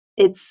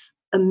 it's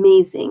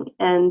amazing.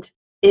 And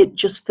it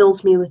just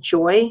fills me with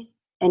joy.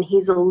 And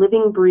he's a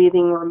living,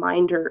 breathing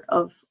reminder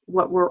of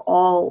what we're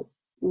all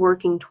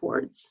working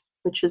towards,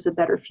 which is a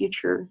better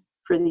future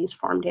for these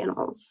farmed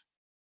animals.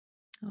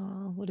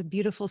 Oh, what a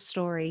beautiful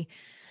story.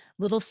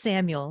 Little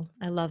Samuel.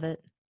 I love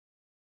it.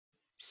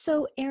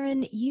 So,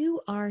 Erin, you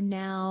are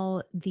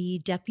now the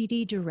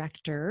Deputy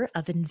Director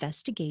of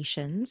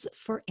Investigations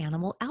for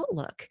Animal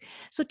Outlook.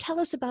 So, tell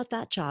us about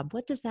that job.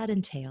 What does that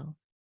entail?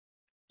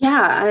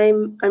 Yeah,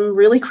 I'm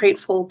really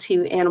grateful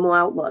to Animal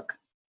Outlook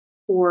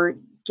for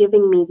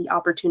giving me the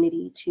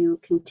opportunity to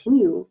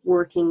continue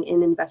working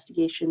in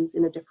investigations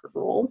in a different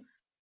role.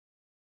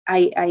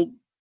 I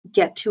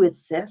get to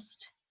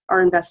assist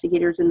our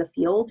investigators in the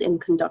field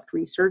and conduct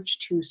research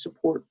to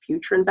support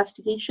future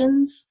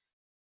investigations.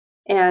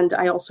 And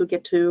I also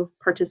get to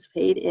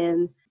participate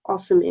in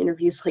awesome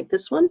interviews like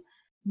this one.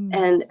 Hmm.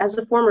 And as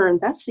a former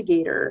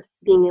investigator,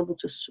 being able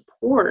to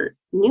support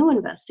new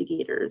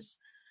investigators,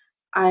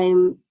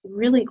 I'm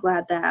really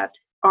glad that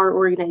our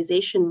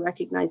organization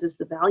recognizes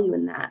the value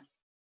in that,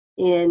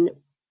 in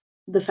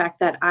the fact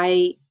that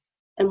I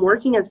am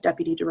working as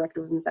Deputy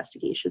Director of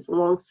Investigations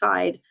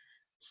alongside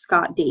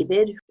Scott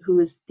David, who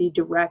is the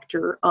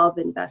Director of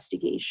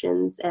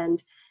Investigations,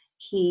 and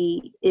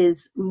he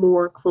is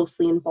more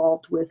closely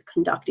involved with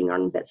conducting our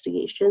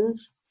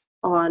investigations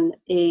on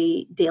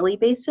a daily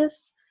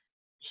basis.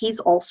 He's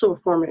also a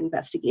former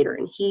investigator,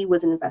 and he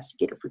was an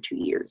investigator for 2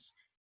 years.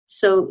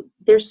 So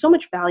there's so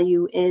much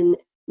value in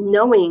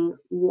knowing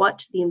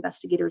what the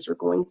investigators are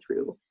going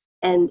through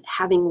and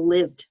having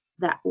lived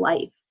that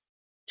life,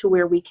 to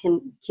where we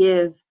can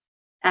give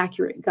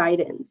accurate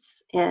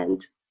guidance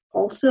and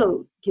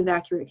also give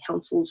accurate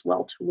counsel as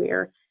well, to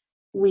where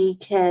we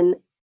can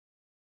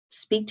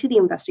speak to the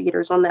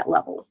investigators on that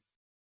level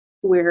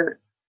where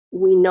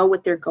we know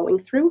what they're going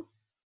through.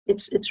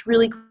 It's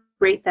really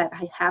great that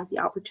I have the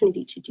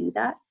opportunity to do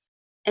that,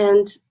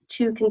 and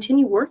to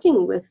continue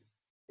working with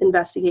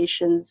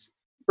investigations,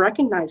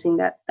 recognizing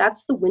that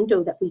that's the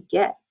window that we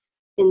get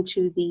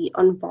into the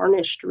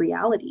unvarnished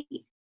reality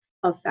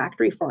of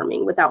factory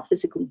farming without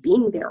physically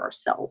being there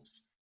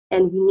ourselves.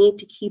 And we need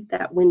to keep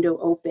that window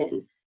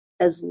open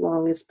as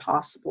long as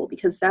possible,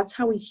 because that's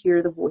how we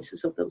hear the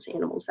voices of those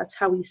animals. That's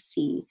how we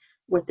see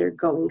what they're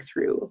going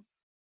through.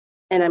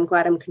 And I'm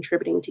glad I'm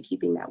contributing to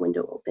keeping that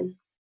window open.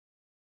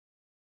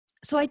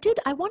 So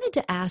I wanted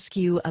to ask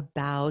you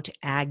about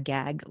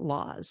ag-gag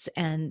laws.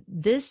 And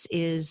this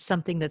is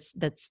something that's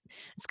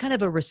it's kind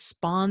of a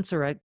response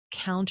or a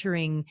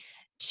countering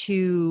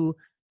to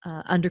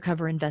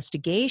undercover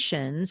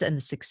investigations and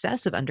the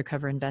success of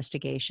undercover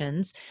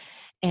investigations.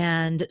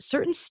 And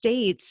certain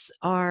states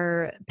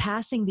are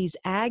passing these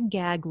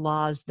ag-gag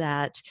laws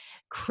that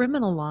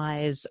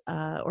criminalize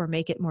or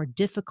make it more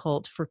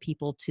difficult for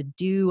people to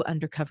do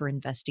undercover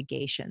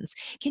investigations.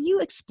 Can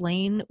you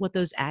explain what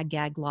those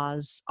ag-gag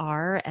laws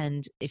are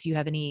and if you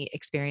have any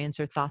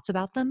experience or thoughts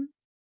about them?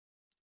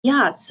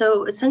 Yeah,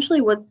 so essentially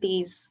what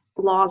these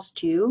laws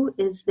do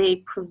is they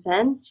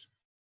prevent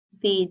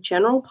the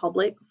general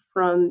public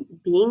from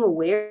being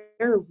aware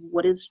of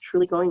what is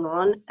truly going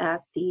on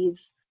at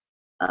these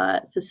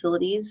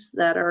facilities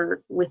that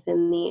are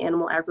within the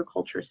animal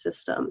agriculture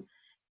system.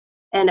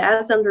 And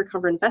as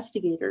undercover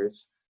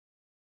investigators,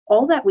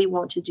 all that we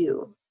want to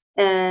do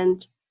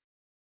and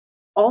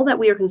all that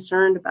we are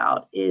concerned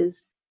about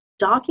is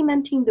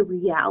documenting the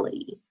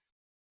reality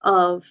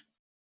of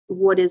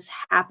what is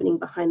happening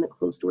behind the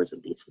closed doors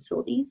of these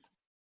facilities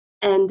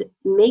and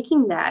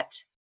making that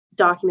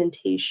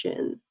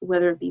documentation,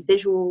 whether it be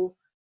visual,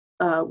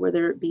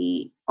 whether it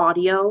be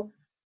audio,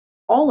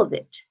 all of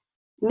it,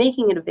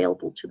 making it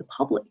available to the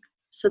public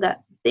so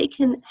that they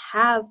can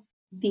have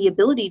the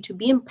ability to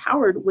be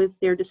empowered with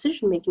their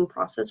decision making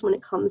process when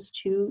it comes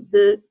to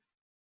the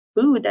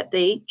food that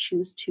they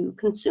choose to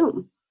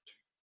consume.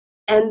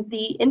 And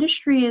the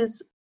industry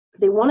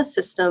they want a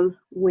system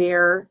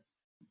where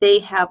they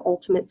have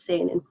ultimate say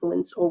and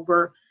influence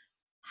over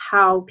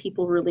how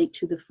people relate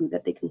to the food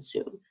that they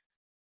consume.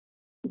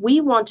 We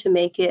want to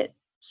make it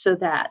so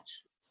that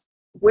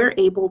we're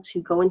able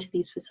to go into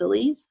these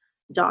facilities,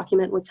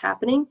 document what's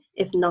happening.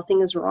 If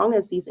nothing is wrong,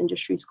 as these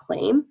industries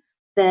claim,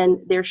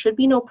 then there should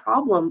be no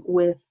problem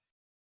with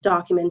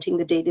documenting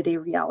the day-to-day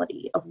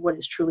reality of what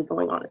is truly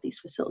going on at these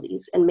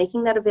facilities and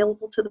making that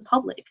available to the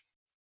public.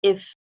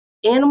 If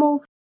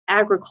animal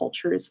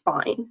agriculture is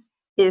fine,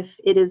 if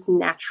it is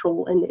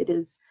natural and it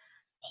is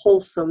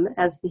wholesome,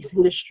 as these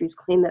industries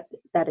claim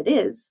that it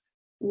is,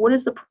 what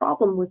is the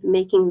problem with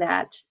making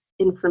that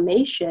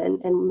information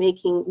and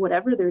making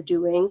whatever they're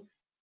doing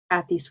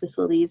at these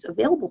facilities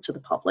available to the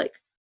public?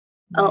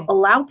 Right.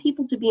 Allow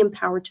people to be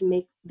empowered to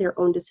make their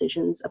own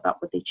decisions about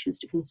what they choose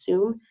to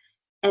consume,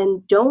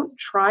 and don't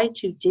try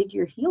to dig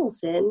your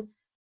heels in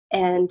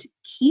and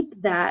keep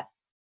that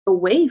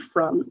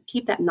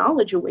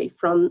knowledge away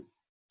from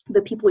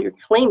the people you're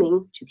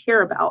claiming to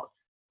care about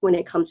when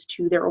it comes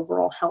to their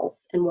overall health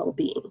and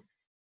well-being.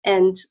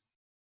 And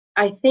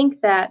I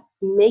think that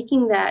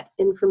making that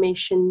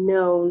information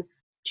known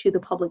to the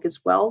public as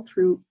well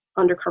through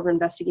undercover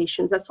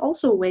investigations, that's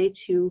also a way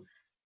to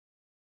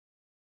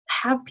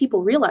have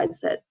people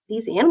realize that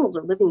these animals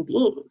are living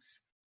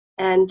beings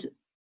and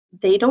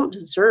they don't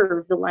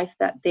deserve the life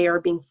that they are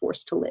being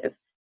forced to live.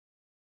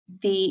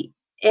 The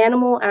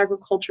animal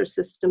agriculture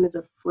system is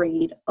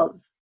afraid of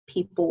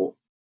people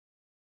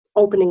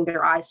opening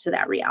their eyes to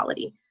that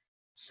reality.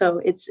 So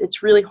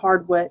it's really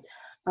hard what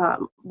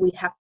we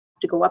have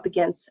to go up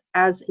against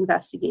as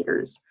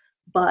investigators,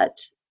 but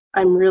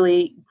I'm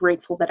really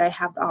grateful that I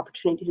have the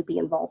opportunity to be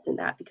involved in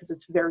that because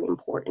it's very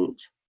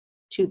important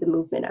to the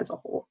movement as a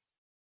whole.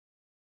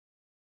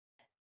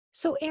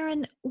 So,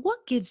 Erin,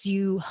 what gives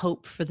you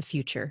hope for the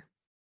future?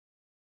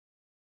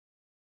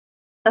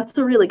 That's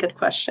a really good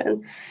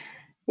question.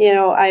 You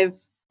know,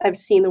 I've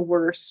seen the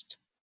worst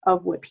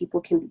of what people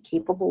can be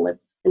capable of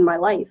in my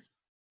life,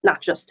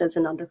 not just as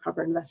an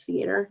undercover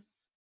investigator.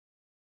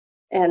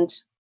 And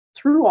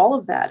through all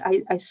of that,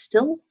 I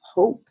still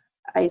hope.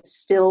 I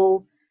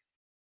still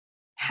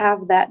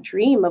have that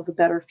dream of a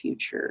better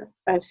future.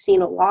 I've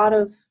seen a lot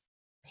of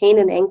pain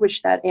and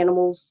anguish that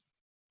animals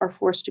are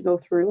forced to go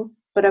through,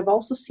 but I've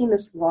also seen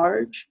this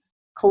large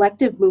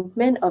collective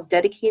movement of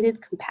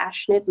dedicated,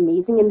 compassionate,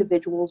 amazing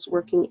individuals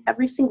working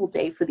every single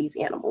day for these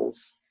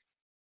animals.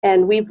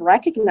 And we've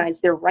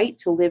recognized their right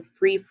to live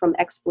free from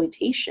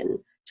exploitation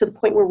to the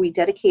point where we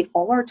dedicate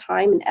all our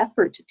time and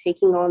effort to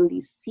taking on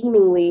these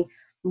seemingly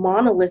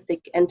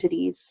monolithic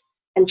entities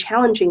and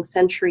challenging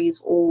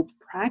centuries old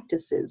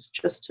practices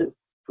just to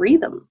free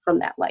them from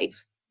that life.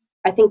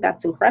 I think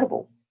that's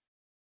incredible.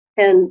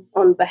 And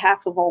on behalf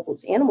of all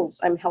those animals,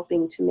 I'm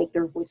helping to make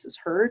their voices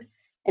heard.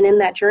 And in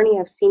that journey,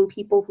 I've seen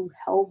people who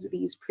held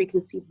these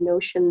preconceived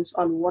notions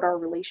on what our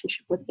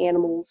relationship with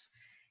animals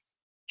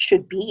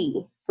should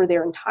be for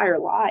their entire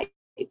lives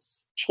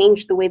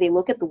change the way they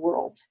look at the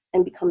world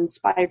and become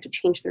inspired to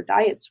change their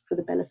diets for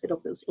the benefit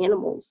of those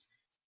animals.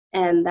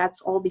 And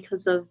that's all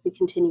because of the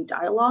continued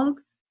dialogue,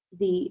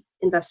 the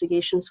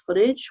investigations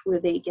footage where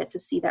they get to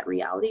see that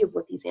reality of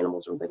what these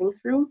animals are living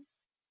through,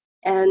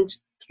 and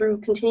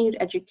through continued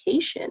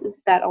education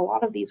that a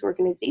lot of these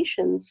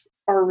organizations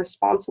are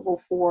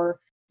responsible for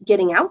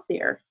getting out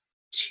there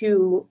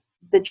to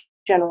the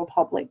general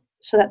public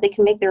so that they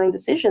can make their own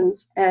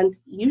decisions. And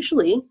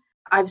usually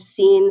I've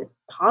seen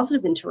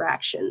positive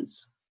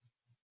interactions,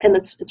 and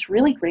it's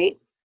really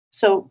great.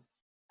 So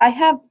I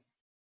have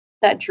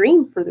that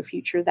dream for the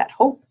future, that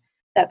hope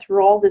that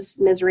through all this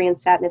misery and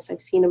sadness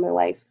I've seen in my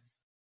life,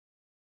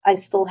 I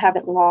still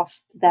haven't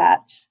lost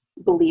that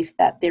belief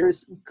that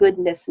there's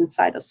goodness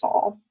inside us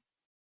all.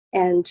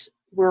 And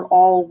we're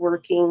all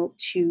working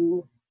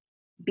to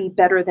be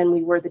better than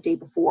we were the day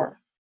before.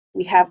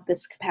 We have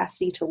this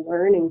capacity to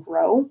learn and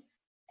grow,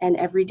 and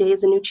every day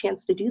is a new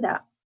chance to do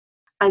that.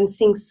 I'm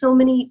seeing so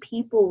many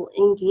people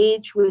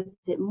engage with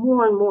it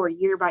more and more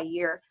year by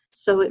year.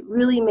 So it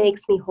really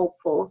makes me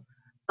hopeful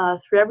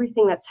through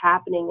everything that's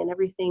happening and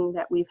everything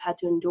that we've had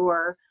to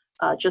endure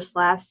just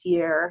last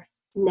year.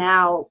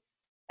 Now,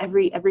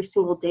 every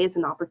single day is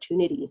an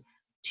opportunity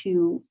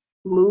to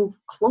move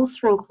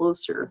closer and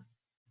closer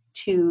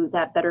to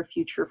that better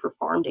future for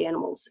farmed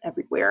animals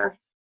everywhere.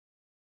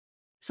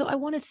 So I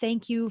want to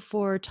thank you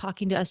for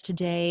talking to us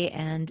today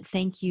and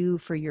thank you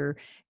for your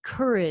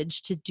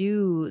courage to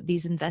do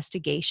these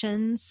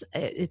investigations.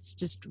 It's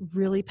just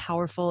really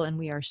powerful, and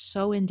we are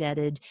so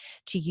indebted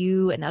to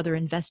you and other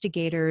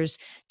investigators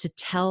to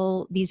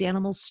tell these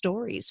animals'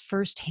 stories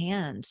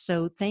firsthand.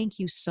 So thank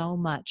you so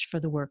much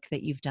for the work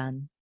that you've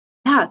done.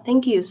 Yeah,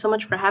 thank you so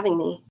much for having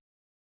me.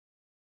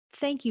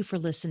 Thank you for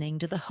listening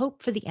to the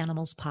Hope for the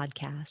Animals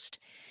podcast.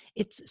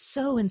 It's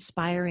so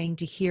inspiring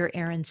to hear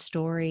Erin's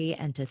story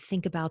and to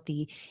think about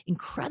the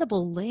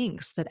incredible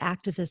lengths that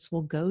activists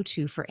will go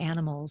to for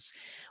animals.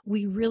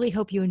 We really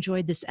hope you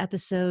enjoyed this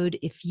episode.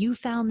 If you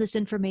found this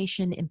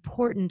information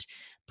important,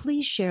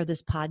 please share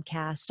this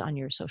podcast on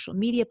your social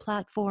media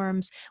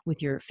platforms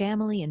with your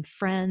family and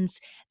friends.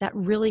 That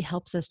really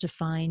helps us to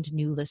find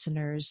new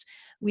listeners.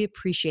 We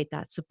appreciate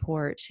that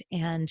support.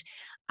 And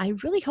I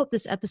really hope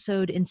this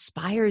episode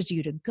inspires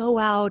you to go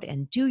out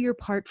and do your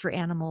part for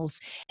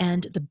animals.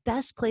 And the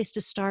best place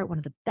to start, one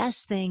of the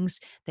best things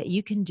that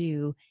you can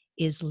do,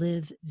 is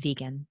live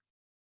vegan.